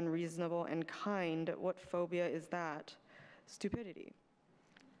good and reasonable and kind, what phobia is that? Stupidity.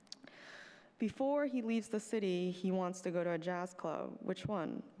 Before he leaves the city, he wants to go to a jazz club. Which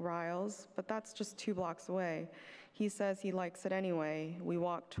one? Riles, but that's just 2 blocks away. He says he likes it anyway. We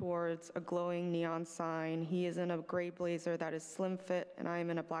walk towards a glowing neon sign. He is in a gray blazer that is slim fit, and I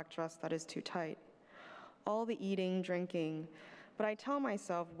am in a black dress that is too tight. All the eating, drinking, but I tell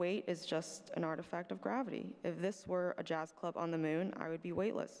myself weight is just an artifact of gravity. If this were a jazz club on the moon, I would be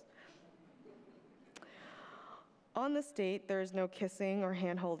weightless. On this date, there is no kissing or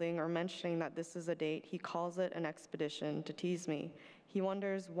hand-holding or mentioning that this is a date. He calls it an expedition to tease me. He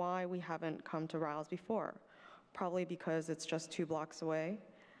wonders why we haven't come to Riles before. Probably because it's just 2 blocks away.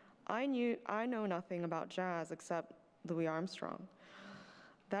 I know nothing about jazz except Louis Armstrong.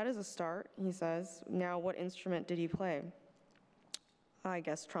 That is a start, he says. Now, what instrument did he play? I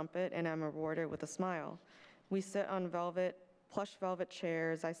guess trumpet, and am rewarded with a smile. We sit on plush velvet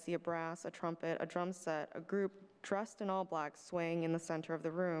chairs. I see a brass, a trumpet, a drum set, a group dressed in all black swaying in the center of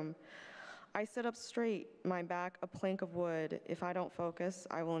the room. I sit up straight, my back a plank of wood. If I don't focus,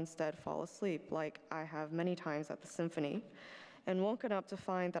 I will instead fall asleep, like I have many times at the symphony, and woken up to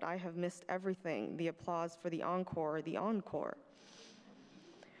find that I have missed everything, the applause for the encore, the encore.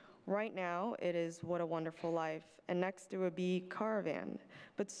 Right now, it is What a Wonderful Life, and next it would be Caravan.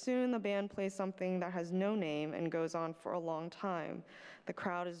 But soon the band plays something that has no name and goes on for a long time. The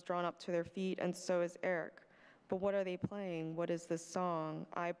crowd is drawn up to their feet, and so is Eric. But what are they playing? What is this song?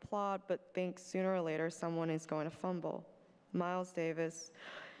 I applaud, but think sooner or later someone is going to fumble. Miles Davis.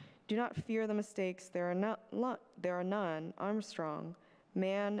 Do not fear the mistakes, there are none. Armstrong.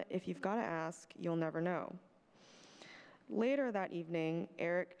 Man, if you've got to ask, you'll never know. Later that evening,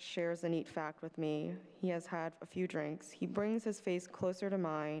 Eric shares a neat fact with me. He has had a few drinks. He brings his face closer to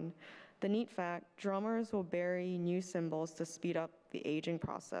mine. The neat fact, drummers will bury new cymbals to speed up the aging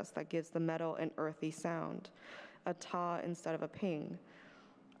process that gives the metal an earthy sound, a ta instead of a ping.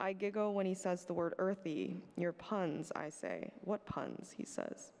 I giggle when he says the word earthy. Your puns, I say. What puns, he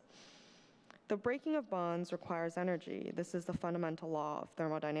says. The breaking of bonds requires energy. This is the fundamental law of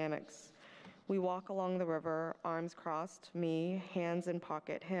thermodynamics. We walk along the river, arms crossed, me, hands in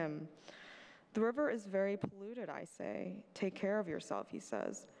pocket, him. The river is very polluted, I say. Take care of yourself, he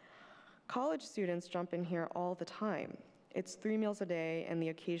says. College students jump in here all the time. It's 3 meals a day and the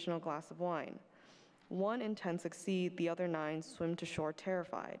occasional glass of wine. 1 in 10 succeed, the other 9 swim to shore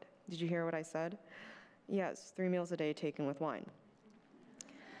terrified. Did you hear what I said? Yes, 3 meals a day taken with wine.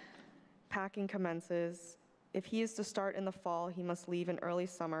 Packing commences. If he is to start in the fall, he must leave in early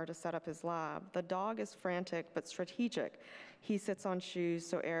summer to set up his lab. The dog is frantic but strategic. He sits on shoes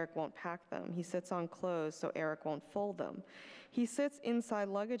so Eric won't pack them. He sits on clothes so Eric won't fold them. He sits inside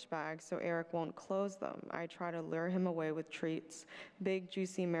luggage bags so Eric won't close them. I try to lure him away with treats, big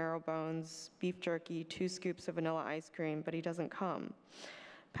juicy marrow bones, beef jerky, 2 scoops of vanilla ice cream, but he doesn't come.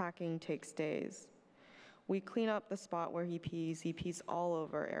 Packing takes days. We clean up the spot where he pees. He pees all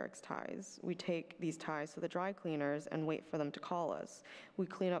over Eric's ties. We take these ties to the dry cleaners and wait for them to call us. We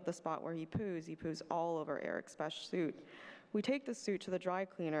clean up the spot where he poos. He poos all over Eric's best suit. We take the suit to the dry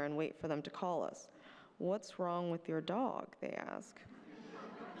cleaner and wait for them to call us. What's wrong with your dog, they ask.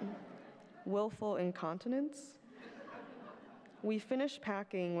 Willful incontinence? We finish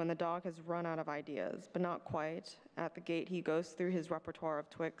packing when the dog has run out of ideas, but not quite. At the gate, he goes through his repertoire of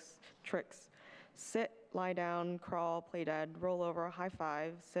tricks. Sit, lie down, crawl, play dead, roll over, high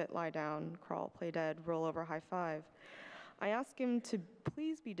five. Sit, lie down, crawl, play dead, roll over, high five. I ask him to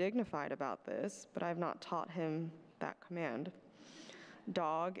please be dignified about this, but I have not taught him that command.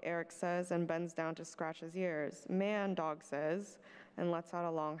 Dog, Eric says, and bends down to scratch his ears. Man, dog says, and lets out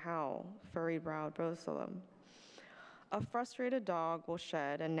a long howl, furry-browed Brosalem. A frustrated dog will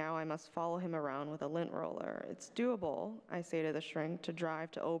shed, and now I must follow him around with a lint roller. It's doable, I say to the shrink, to drive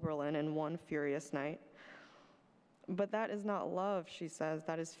to Oberlin in one furious night. But that is not love, she says,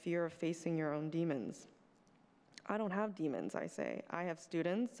 that is fear of facing your own demons. I don't have demons, I say. I have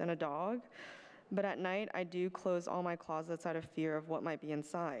students and a dog, but at night I do close all my closets out of fear of what might be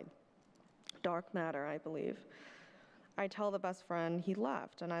inside. Dark matter, I believe. I tell the best friend he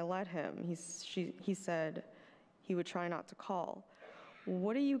left, and I let him. He said he would try not to call.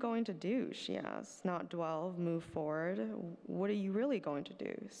 What are you going to do, she asks. Not dwell, move forward. What are you really going to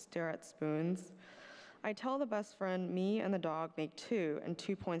do? Stare at spoons. I tell the best friend me and the dog make two, and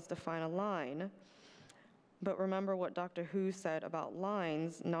 2 points define a line. But remember what Dr. Who said about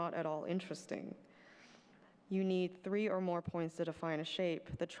lines, not at all interesting. You need 3 or more points to define a shape.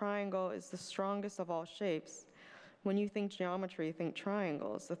 The triangle is the strongest of all shapes. When you think geometry, think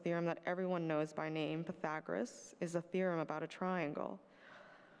triangles. The theorem that everyone knows by name, Pythagoras, is a theorem about a triangle.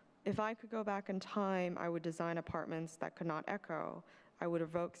 If I could go back in time, I would design apartments that could not echo. I would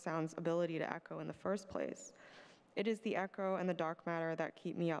evoke sound's ability to echo in the first place. It is the echo and the dark matter that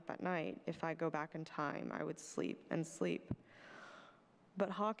keep me up at night. If I go back in time, I would sleep and sleep. But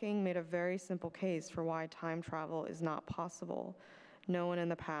Hawking made a very simple case for why time travel is not possible. No one in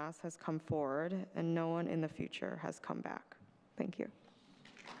the past has come forward, and no one in the future has come back. Thank you.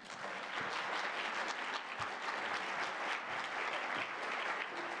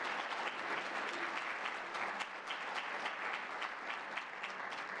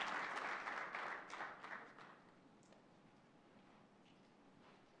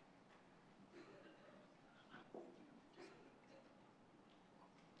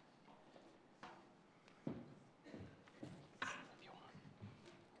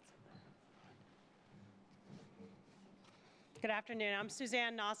 Good afternoon. I'm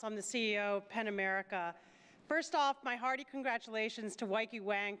Suzanne Noss. I'm the CEO of PEN America. First off, my hearty congratulations to Weike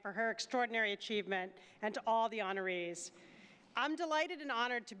Wang for her extraordinary achievement and to all the honorees. I'm delighted and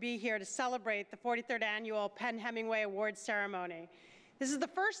honored to be here to celebrate the 43rd annual PEN Hemingway Award ceremony. This is the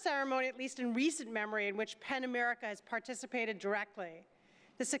first ceremony, at least in recent memory, in which PEN America has participated directly.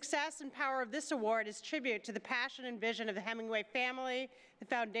 The success and power of this award is tribute to the passion and vision of the Hemingway family, the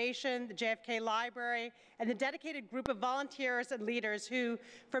foundation, the JFK Library, and the dedicated group of volunteers and leaders who,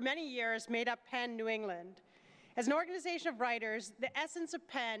 for many years, made up PEN New England. As an organization of writers, the essence of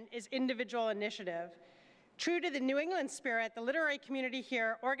PEN is individual initiative. True to the New England spirit, the literary community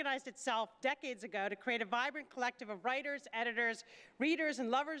here organized itself decades ago to create a vibrant collective of writers, editors, readers,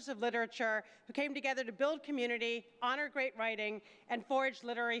 and lovers of literature who came together to build community, honor great writing, and forge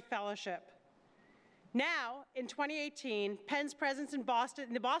literary fellowship. Now, in 2018, PEN's presence in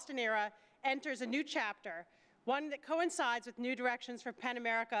the Boston era enters a new chapter, one that coincides with new directions for PEN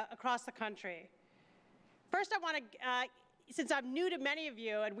America across the country. First, I want to since I'm new to many of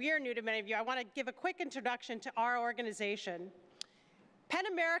you, and we are new to many of you, I want to give a quick introduction to our organization. PEN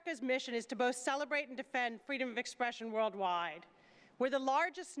America's mission is to both celebrate and defend freedom of expression worldwide. We're the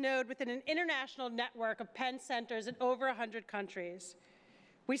largest node within an international network of PEN centers in over 100 countries.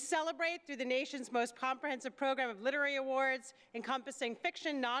 We celebrate through the nation's most comprehensive program of literary awards, encompassing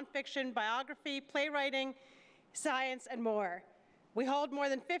fiction, nonfiction, biography, playwriting, science, and more. We hold more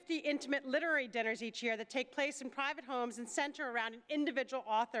than 50 intimate literary dinners each year that take place in private homes and center around an individual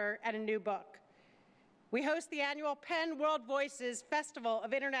author and a new book. We host the annual PEN World Voices Festival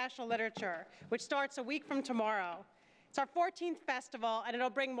of International Literature, which starts a week from tomorrow. It's our 14th festival, and it'll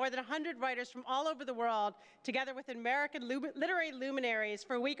bring more than 100 writers from all over the world together with American literary luminaries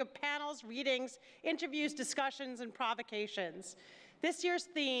for a week of panels, readings, interviews, discussions, and provocations. This year's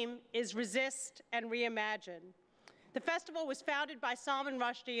theme is Resist and Reimagine. The festival was founded by Salman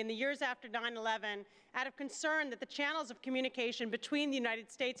Rushdie in the years after 9/11 out of concern that the channels of communication between the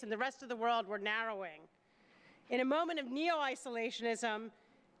United States and the rest of the world were narrowing. In a moment of neo-isolationism,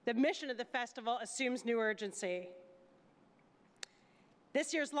 the mission of the festival assumes new urgency.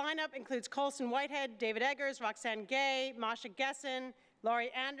 This year's lineup includes Colson Whitehead, David Eggers, Roxane Gay, Masha Gessen,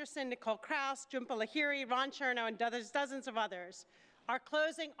 Laurie Anderson, Nicole Krauss, Jhumpa Lahiri, Ron Chernow, and dozens of others. Our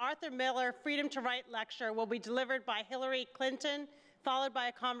closing Arthur Miller Freedom to Write lecture will be delivered by Hillary Clinton, followed by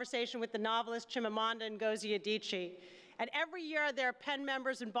a conversation with the novelist Chimamanda Ngozi Adichie. And every year there are PEN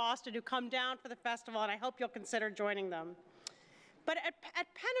members in Boston who come down for the festival, and I hope you'll consider joining them. But at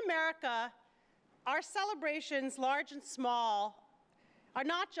PEN America, Our celebrations, large and small, are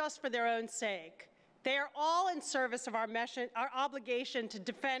not just for their own sake. They are all in service of our obligation to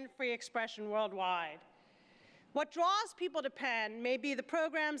defend free expression worldwide. What draws people to PEN may be the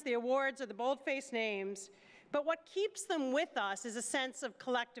programs, the awards, or the bold-faced names, but what keeps them with us is a sense of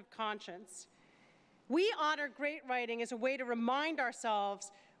collective conscience. We honor great writing as a way to remind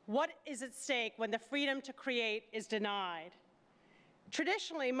ourselves what is at stake when the freedom to create is denied.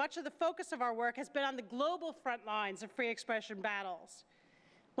 Traditionally, much of the focus of our work has been on the global front lines of free expression battles.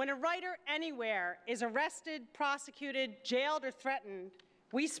 When a writer anywhere is arrested, prosecuted, jailed, or threatened,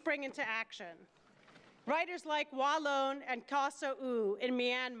 we spring into action. Writers like Walon and Kaso U in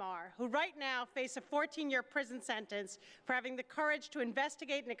Myanmar, who right now face a 14-year prison sentence for having the courage to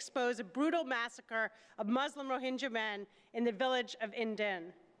investigate and expose a brutal massacre of Muslim Rohingya men in the village of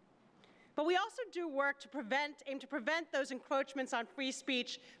Indin. But we also do work to aim to prevent those encroachments on free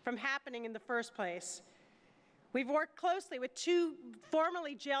speech from happening in the first place. We've worked closely with 2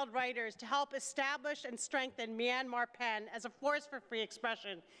 formerly jailed writers to help establish and strengthen Myanmar PEN as a force for free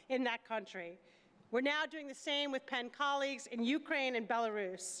expression in that country. We're now doing the same with PEN colleagues in Ukraine and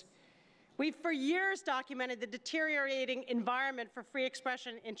Belarus. We've for years documented the deteriorating environment for free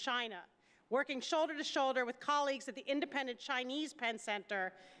expression in China, working shoulder to shoulder with colleagues at the independent Chinese PEN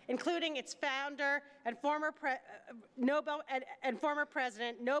Center, including its founder and former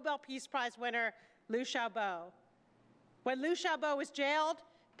president, Nobel Peace Prize winner Liu Xiaobo. When Liu Xiaobo was jailed,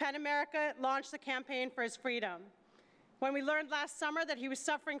 PEN America launched the campaign for his freedom. When we learned last summer that he was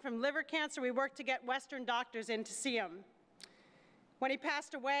suffering from liver cancer, we worked to get Western doctors in to see him. When he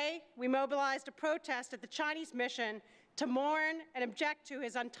passed away, we mobilized a protest at the Chinese mission to mourn and object to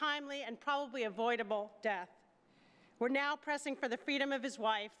his untimely and probably avoidable death. We're now pressing for the freedom of his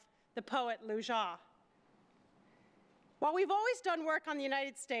wife, the poet Liu Jia. While we've always done work on the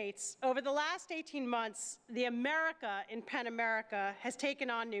United States, over the last 18 months, the America in PEN America has taken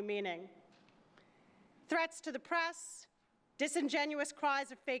on new meaning. Threats to the press, disingenuous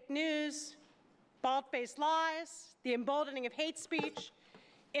cries of fake news, bald-faced lies, the emboldening of hate speech,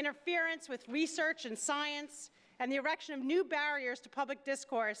 interference with research and science, and the erection of new barriers to public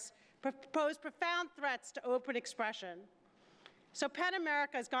discourse pose profound threats to open expression. So PEN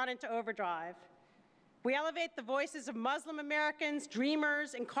America has gone into overdrive. We elevate the voices of Muslim Americans,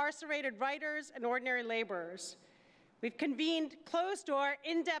 dreamers, incarcerated writers, and ordinary laborers. We've convened closed-door,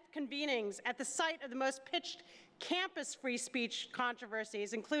 in-depth convenings at the site of the most pitched campus free speech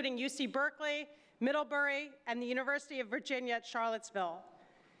controversies, including UC Berkeley, Middlebury, and the University of Virginia at Charlottesville.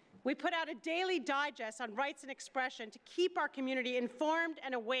 We put out a daily digest on rights and expression to keep our community informed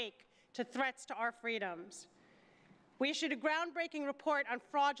and awake to threats to our freedoms. We issued a groundbreaking report on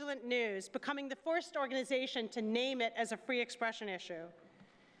fraudulent news, becoming the first organization to name it as a free expression issue.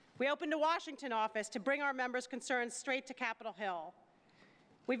 We opened a Washington office to bring our members' concerns straight to Capitol Hill.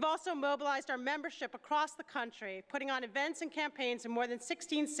 We've also mobilized our membership across the country, putting on events and campaigns in more than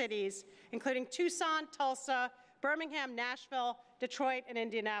 16 cities, including Tucson, Tulsa, Birmingham, Nashville, Detroit, and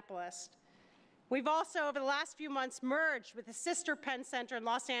Indianapolis. We've also, over the last few months, merged with a sister PEN Center in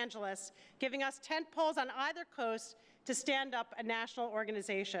Los Angeles, giving us tent poles on either coast to stand up a national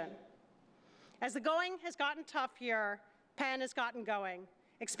organization. As the going has gotten tough here, PEN has gotten going,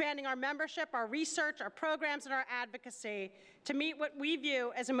 expanding our membership, our research, our programs, and our advocacy to meet what we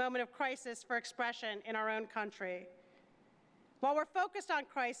view as a moment of crisis for expression in our own country. While we're focused on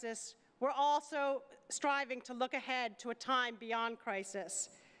crisis, we're also striving to look ahead to a time beyond crisis,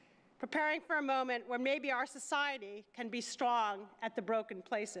 preparing for a moment where maybe our society can be strong at the broken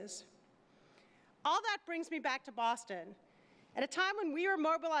places. All that brings me back to Boston. At a time when we were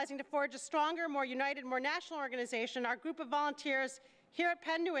mobilizing to forge a stronger, more united, more national organization, our group of volunteers here at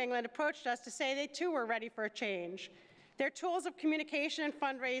PEN New England approached us to say they too were ready for a change. Their tools of communication and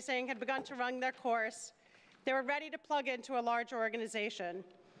fundraising had begun to run their course. They were ready to plug into a larger organization.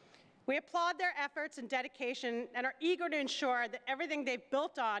 We applaud their efforts and dedication and are eager to ensure that everything they've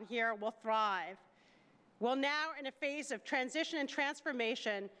built on here will thrive. We're now in a phase of transition and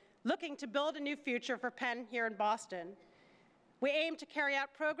transformation, looking to build a new future for PEN here in Boston. We aim to carry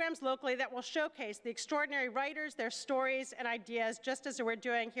out programs locally that will showcase the extraordinary writers, their stories, and ideas, just as we're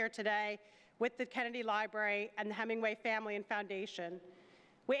doing here today with the Kennedy Library and the Hemingway Family and Foundation.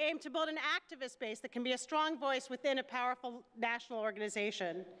 We aim to build an activist base that can be a strong voice within a powerful national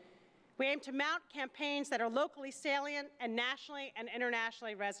organization. We aim to mount campaigns that are locally salient and nationally and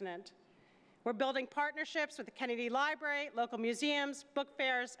internationally resonant. We're building partnerships with the Kennedy Library, local museums, book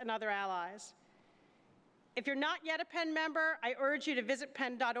fairs, and other allies. If you're not yet a PEN member, I urge you to visit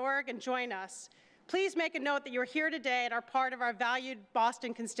pen.org and join us. Please make a note that you're here today and are part of our valued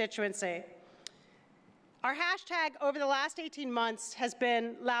Boston constituency. Our hashtag over the last 18 months has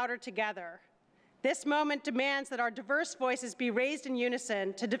been louder together. This moment demands that our diverse voices be raised in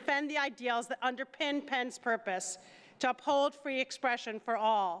unison to defend the ideals that underpin PEN's purpose, to uphold free expression for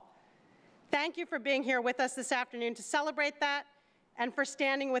all. Thank you for being here with us this afternoon to celebrate that and for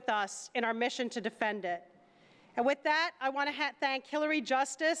standing with us in our mission to defend it. And with that, I want to thank Hillary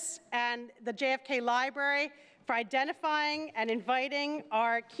Justice and the JFK Library for identifying and inviting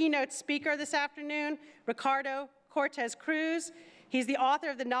our keynote speaker this afternoon, Ricardo Cortez Cruz. He's the author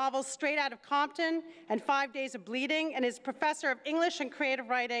of the novels Straight Out of Compton and 5 Days of Bleeding, and is professor of English and creative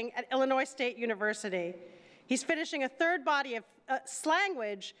writing at Illinois State University. He's finishing a third body of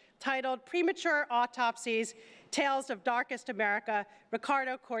slanguage titled Premature Autopsies, Tales of Darkest America.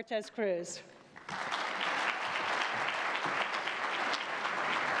 Ricardo Cortez Cruz.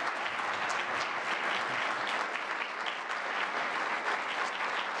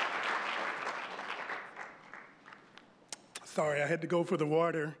 Sorry, I had to go for the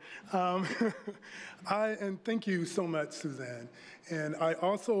water. And thank you so much, Suzanne. And I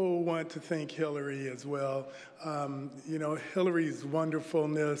also want to thank Hillary as well. You know, Hillary's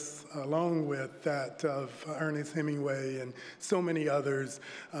wonderfulness, along with that of Ernest Hemingway and so many others,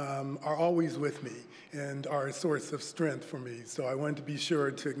 are always with me and are a source of strength for me. So I wanted to be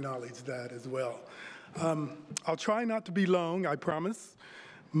sure to acknowledge that as well. I'll try not to be long, I promise.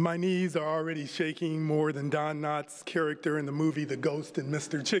 My knees are already shaking more than Don Knotts' character in the movie The Ghost and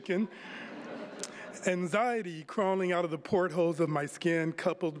Mr. Chicken. Anxiety crawling out of the portholes of my skin,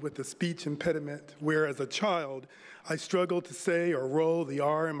 coupled with a speech impediment where, as a child, I struggled to say or roll the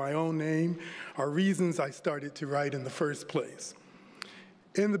R in my own name, are reasons I started to write in the first place.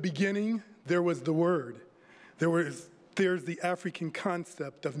 In the beginning, there was the word. There's the African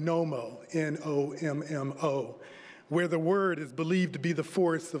concept of nomo, N-O-M-M-O, where the word is believed to be the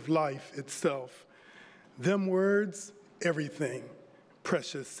force of life itself. Them words, everything,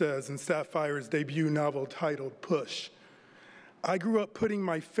 Precious says in Sapphire's debut novel titled Push. I grew up putting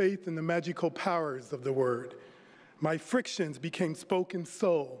my faith in the magical powers of the word. My frictions became spoken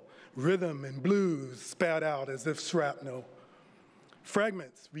soul, rhythm and blues spat out as if shrapnel.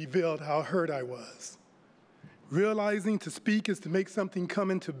 Fragments revealed how hurt I was. Realizing to speak is to make something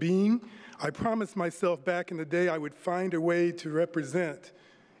come into being, I promised myself back in the day I would find a way to represent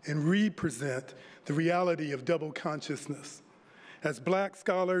and represent the reality of double consciousness. As Black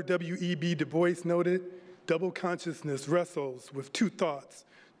scholar W.E.B. Du Bois noted, double consciousness wrestles with two thoughts,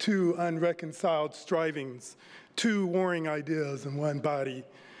 two unreconciled strivings, two warring ideas in one body.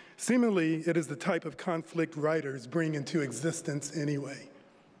 Seemingly, it is the type of conflict writers bring into existence anyway.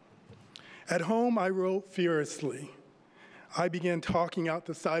 At home, I wrote furiously. I began talking out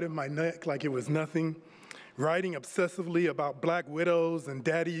the side of my neck like it was nothing, writing obsessively about black widows and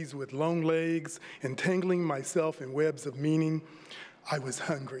daddies with long legs, entangling myself in webs of meaning. I was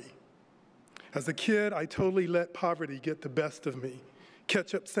hungry. As a kid, I totally let poverty get the best of me.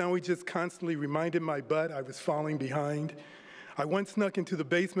 Ketchup sandwiches constantly reminded my butt I was falling behind. I once snuck into the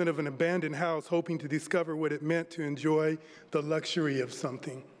basement of an abandoned house hoping to discover what it meant to enjoy the luxury of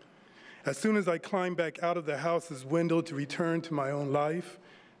something. As soon as I climbed back out of the house's window to return to my own life,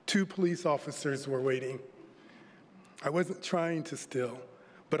 2 police officers were waiting. I wasn't trying to steal,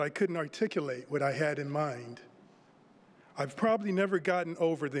 but I couldn't articulate what I had in mind. I've probably never gotten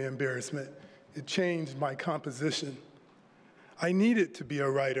over the embarrassment. It changed my composition. I needed to be a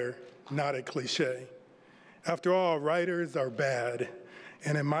writer, not a cliche. After all, writers are bad.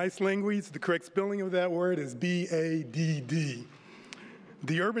 And in my language, the correct spelling of that word is B-A-D-D.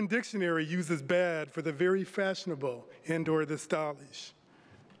 The Urban Dictionary uses bad for the very fashionable and/or the stylish.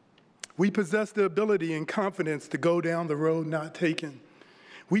 We possess the ability and confidence to go down the road not taken.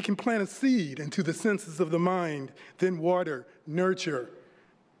 We can plant a seed into the senses of the mind, then water, nurture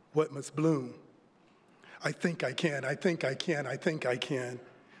what must bloom. I think I can, I think I can, I think I can.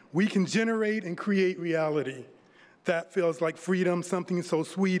 We can generate and create reality. That feels like freedom, something so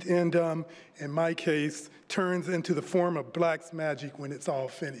sweet and, in my case, turns into the form of Black's magic when it's all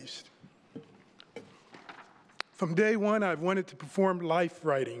finished. From day one, I've wanted to perform life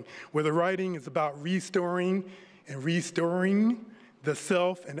writing, where the writing is about restoring the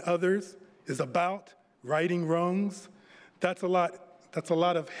self and others, is about righting wrongs. That's a lot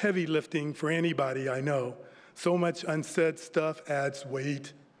of heavy lifting for anybody I know. So much unsaid stuff adds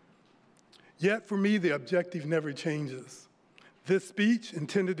weight. Yet for me, the objective never changes. This speech,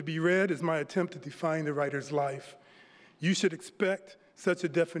 intended to be read, is my attempt to define the writer's life. You should expect such a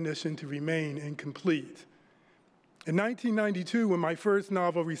definition to remain incomplete. In 1992, when my first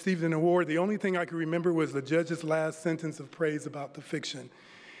novel received an award, the only thing I could remember was the judge's last sentence of praise about the fiction.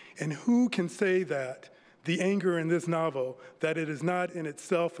 And who can say that the anger in this novel that it is not in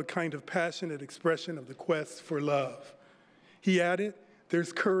itself a kind of passionate expression of the quest for love. He added,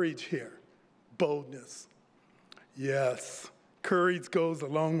 there's courage here, boldness. Yes, courage goes a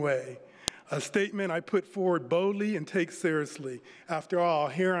long way. A statement I put forward boldly and take seriously. After all,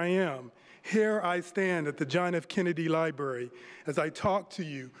 here I am. Here I stand at the John F. Kennedy Library. As I talk to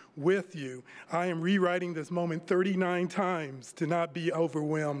you, with you, I am rewriting this moment 39 times to not be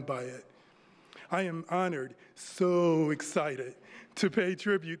overwhelmed by it. I am honored, so excited, to pay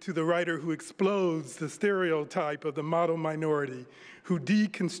tribute to the writer who explodes the stereotype of the model minority, who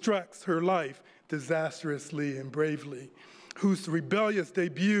deconstructs her life disastrously and bravely, whose rebellious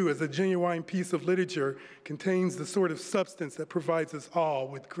debut as a genuine piece of literature contains the sort of substance that provides us all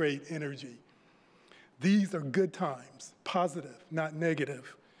with great energy. These are good times, positive, not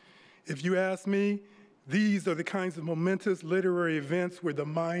negative. If you ask me, these are the kinds of momentous literary events where the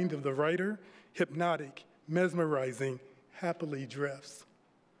mind of the writer, hypnotic, mesmerizing, happily drifts.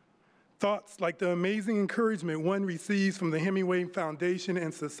 Thoughts like the amazing encouragement one receives from the Hemingway Foundation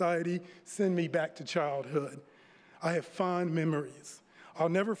and Society send me back to childhood. I have fond memories. I'll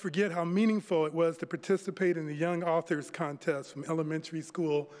never forget how meaningful it was to participate in the Young Authors Contest from elementary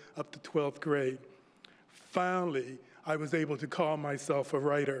school up to 12th grade. Finally, I was able to call myself a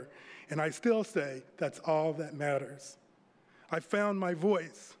writer, and I still say that's all that matters. I found my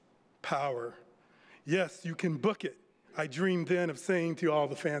voice, power. Yes, you can book it, I dreamed then of saying to all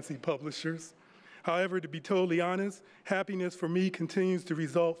the fancy publishers. However, to be totally honest, happiness for me continues to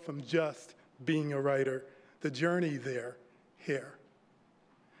result from just being a writer. The journey there, here.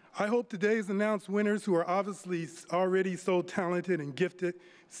 I hope today's announced winners, who are obviously already so talented and gifted,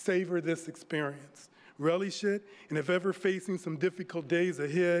 savor this experience, relish it, and if ever facing some difficult days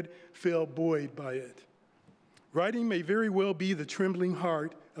ahead, feel buoyed by it. Writing may very well be the trembling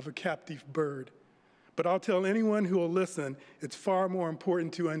heart of a captive bird, but I'll tell anyone who will listen, it's far more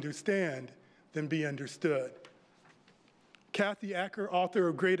important to understand than be understood. Kathy Acker, author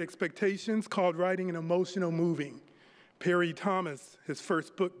of Great Expectations, called writing an emotional moving. Perry Thomas, his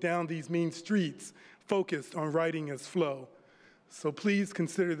first book, Down These Mean Streets, focused on writing as flow. So please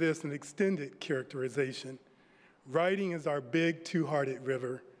consider this an extended characterization. Writing is our big two-hearted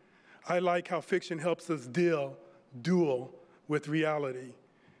river. I like how fiction helps us duel with reality.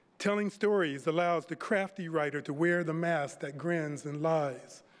 Telling stories allows the crafty writer to wear the mask that grins and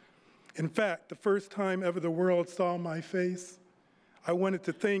lies. In fact, the first time ever the world saw my face, I wanted it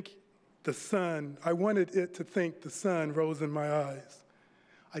to think the sun rose in my eyes.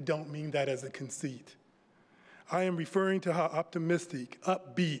 I don't mean that as a conceit. I am referring to how optimistic,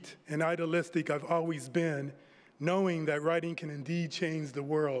 upbeat, and idealistic I've always been, knowing that writing can indeed change the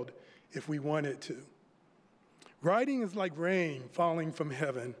world if we want it to. Writing is like rain falling from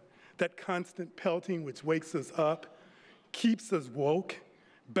heaven, that constant pelting which wakes us up, keeps us woke,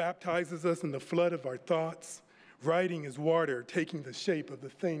 baptizes us in the flood of our thoughts. Writing is water taking the shape of the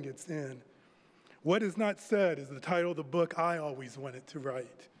thing it's in. What is not said is the title of the book I always wanted to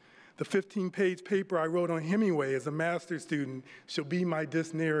write. The 15-page paper I wrote on Hemingway as a master's student shall be my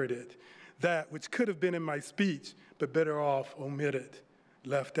disnarrative, that which could have been in my speech, but better off omitted,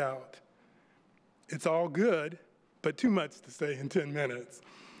 left out. It's all good, but too much to say in 10 minutes.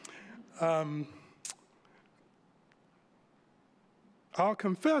 I'll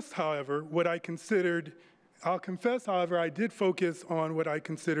confess, however, I did focus on what I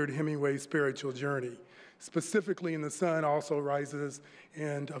considered Hemingway's spiritual journey, specifically in The Sun Also Rises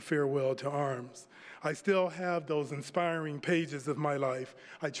and A Farewell to Arms. I still have those inspiring pages of my life.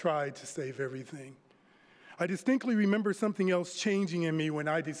 I tried to save everything. I distinctly remember something else changing in me when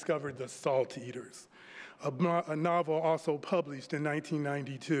I discovered The Salt Eaters, a novel also published in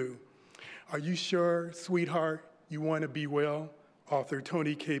 1992. Are you sure, sweetheart, you want to be well? Author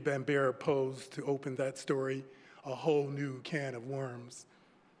Tony K. Bambera posed to open that story, a whole new can of worms.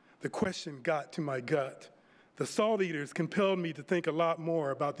 The question got to my gut. The Salt Eaters compelled me to think a lot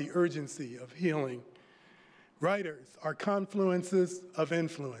more about the urgency of healing. Writers are confluences of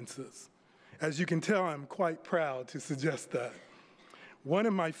influences. As you can tell, I'm quite proud to suggest that. One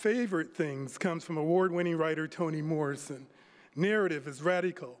of my favorite things comes from award-winning writer Toni Morrison. Narrative is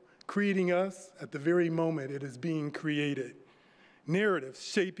radical, creating us at the very moment it is being created. Narrative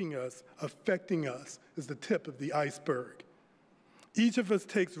shaping us, affecting us, is the tip of the iceberg. Each of us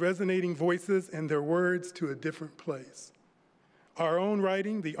takes resonating voices and their words to a different place. Our own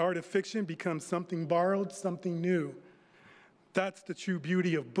writing, the art of fiction, becomes something borrowed, something new. That's the true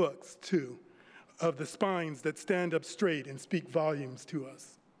beauty of books, too, of the spines that stand up straight and speak volumes to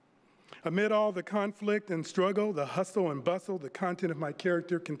us. Amid all the conflict and struggle, the hustle and bustle, the content of my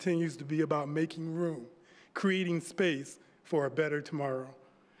character continues to be about making room, creating space for a better tomorrow.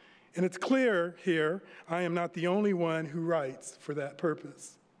 And it's clear here, I am not the only one who writes for that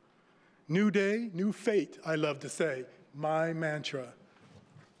purpose. New day, new fate, I love to say, my mantra.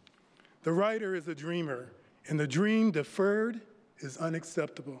 The writer is a dreamer, and the dream deferred is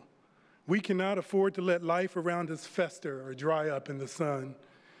unacceptable. We cannot afford to let life around us fester or dry up in the sun.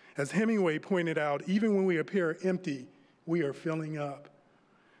 As Hemingway pointed out, even when we appear empty, we are filling up.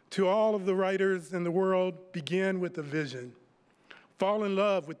 To all of the writers in the world, begin with a vision. Fall in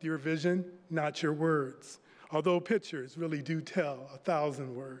love with your vision, not your words, although pictures really do tell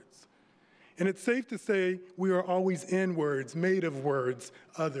 1,000 words. And it's safe to say we are always in words, made of words,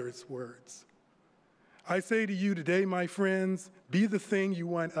 others' words. I say to you today, my friends, be the thing you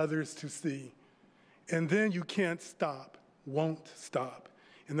want others to see. And then you can't stop, won't stop.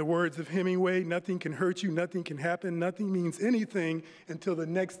 In the words of Hemingway, nothing can hurt you, nothing can happen, nothing means anything until the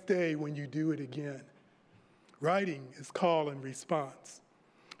next day when you do it again. Writing is call and response.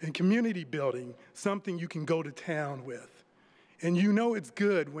 And community building, something you can go to town with. And you know it's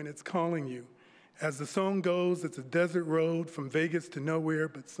good when it's calling you. As the song goes, it's a desert road from Vegas to nowhere,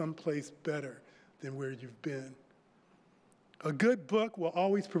 but someplace better than where you've been. A good book will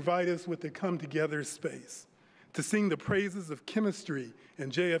always provide us with a come-together space. To sing the praises of chemistry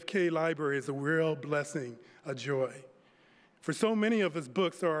in JFK Library is a real blessing, a joy. For so many of us,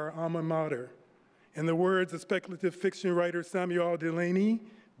 books are our alma mater. In the words of speculative fiction writer Samuel Delany,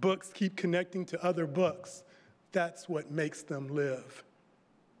 books keep connecting to other books. That's what makes them live.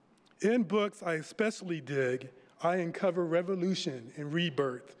 In books I especially dig, I uncover revolution and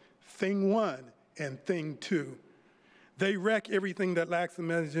rebirth, thing one and thing two. They wreck everything that lacks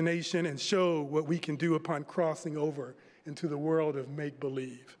imagination and show what we can do upon crossing over into the world of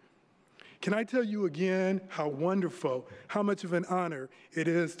make-believe. Can I tell you again how wonderful, how much of an honor it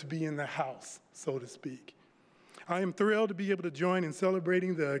is to be in the house, so to speak. I am thrilled to be able to join in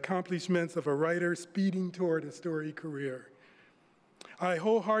celebrating the accomplishments of a writer speeding toward a storied career. I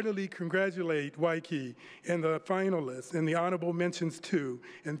wholeheartedly congratulate Weike and the finalists and the honorable mentions too,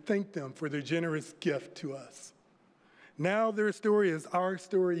 and thank them for their generous gift to us. Now their story is our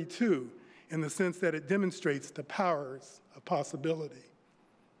story too, in the sense that it demonstrates the powers of possibility.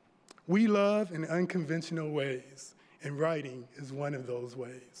 We love in unconventional ways, and writing is one of those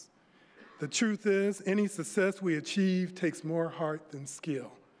ways. The truth is, any success we achieve takes more heart than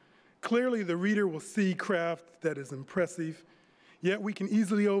skill. Clearly, the reader will see craft that is impressive, yet we can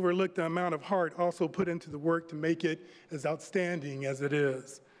easily overlook the amount of heart also put into the work to make it as outstanding as it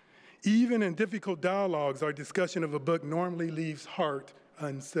is. Even in difficult dialogues, our discussion of a book normally leaves heart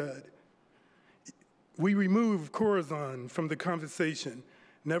unsaid. We remove corazon from the conversation.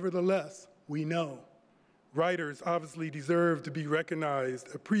 Nevertheless, we know writers obviously deserve to be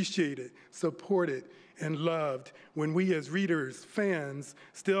recognized, appreciated, supported, and loved when we as readers, fans,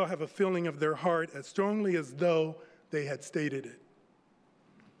 still have a feeling of their heart as strongly as though they had stated it.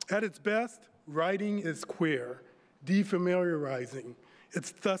 At its best, writing is queer, defamiliarizing, its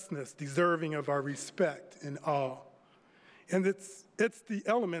thusness deserving of our respect and awe. And it's the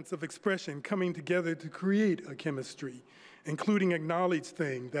elements of expression coming together to create a chemistry, including acknowledged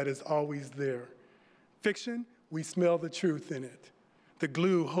thing that is always there. Fiction, we smell the truth in it, the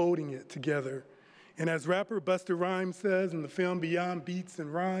glue holding it together. And as rapper Busta Rhymes says in the film Beyond Beats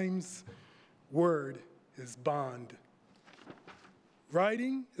and Rhymes, word is bond.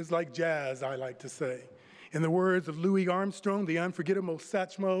 Writing is like jazz, I like to say. In the words of Louis Armstrong, the unforgettable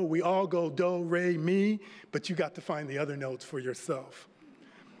Satchmo, we all go do, re, mi, but you got to find the other notes for yourself.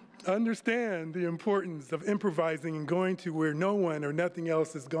 Understand the importance of improvising and going to where no one or nothing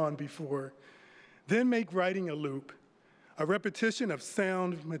else has gone before. Then make writing a loop, a repetition of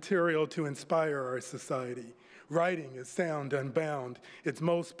sound material to inspire our society. Writing is sound unbound, its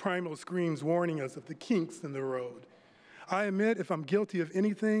most primal screams warning us of the kinks in the road. I admit, if I'm guilty of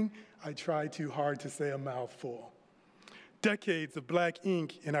anything, I try too hard to say a mouthful. Decades of black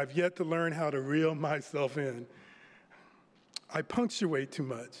ink, and I've yet to learn how to reel myself in. I punctuate too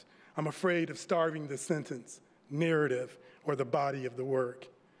much. I'm afraid of starving the sentence, narrative, or the body of the work.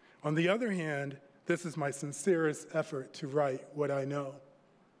 On the other hand, this is my sincerest effort to write what I know.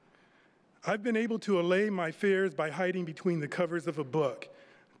 I've been able to allay my fears by hiding between the covers of a book,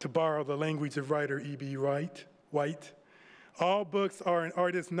 to borrow the language of writer E.B. White. All books are an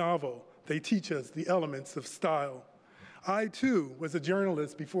artist's novel. They teach us the elements of style. I, too, was a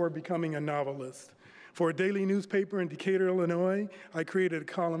journalist before becoming a novelist. For a daily newspaper in Decatur, Illinois, I created a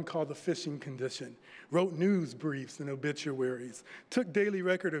column called The Fishing Condition, wrote news briefs and obituaries, took daily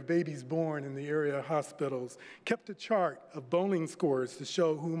record of babies born in the area hospitals, kept a chart of bowling scores to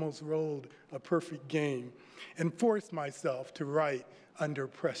show who most rolled a perfect game, and forced myself to write under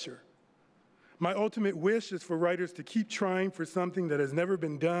pressure. My ultimate wish is for writers to keep trying for something that has never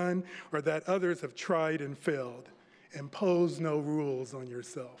been done or that others have tried and failed. Impose no rules on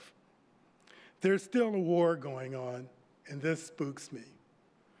yourself. There's still a war going on, and this spooks me.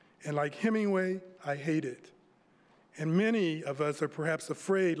 And like Hemingway, I hate it. And many of us are perhaps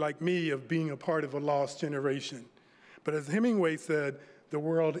afraid, like me, of being a part of a lost generation. But as Hemingway said, the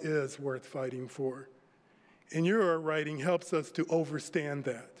world is worth fighting for. And your writing helps us to overstand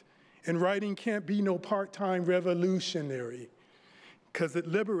that. And writing can't be no part-time revolutionary, because it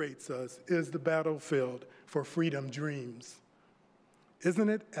liberates us, is the battlefield for freedom dreams. Isn't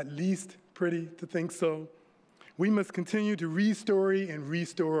it at least pretty to think so? We must continue to re-story and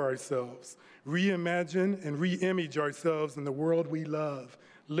restore ourselves, reimagine and re-image ourselves in the world we love,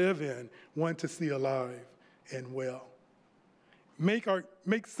 live in, want to see alive and well.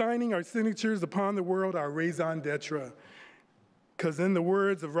 Make signing our signatures upon the world our raison d'etre, because in the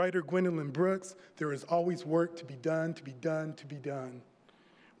words of writer Gwendolyn Brooks, there is always work to be done, to be done, to be done.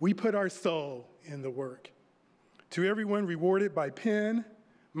 We put our soul in the work. To everyone rewarded by pen,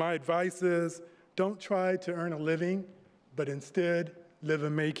 my advice is, don't try to earn a living, but instead live a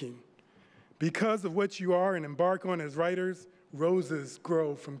making. Because of what you are and embark on as writers, roses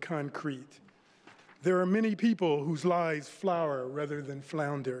grow from concrete. There are many people whose lives flower rather than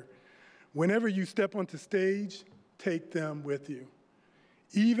flounder. Whenever you step onto stage, take them with you.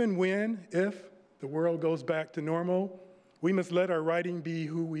 Even when, if, the world goes back to normal, we must let our writing be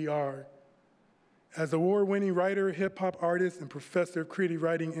who we are. As award-winning writer, hip-hop artist, and professor of creative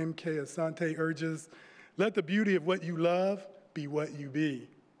writing M.K. Asante urges, let the beauty of what you love be what you be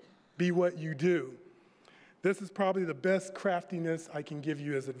what you do. This is probably the best craftiness I can give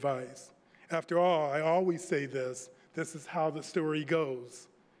you as advice. After all, I always say this is how the story goes.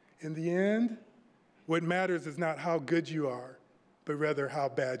 In the end, what matters is not how good you are, but rather how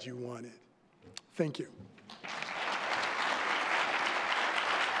bad you want it. Thank you.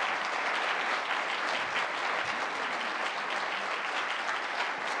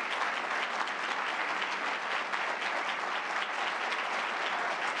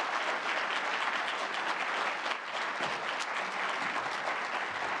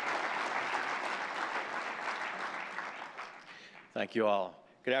 Thank you all.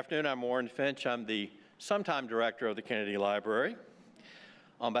 Good afternoon, I'm Warren Finch. I'm the sometime director of the Kennedy Library.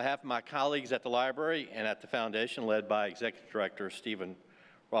 On behalf of my colleagues at the library and at the foundation, led by Executive Director Stephen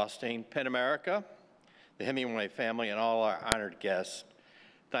Rothstein, PEN America, the Hemingway family, and all our honored guests,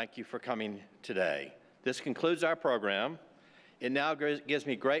 thank you for coming today. This concludes our program. It now gives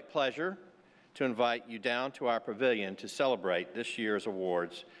me great pleasure to invite you down to our pavilion to celebrate this year's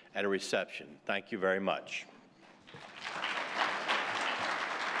awards at a reception. Thank you very much.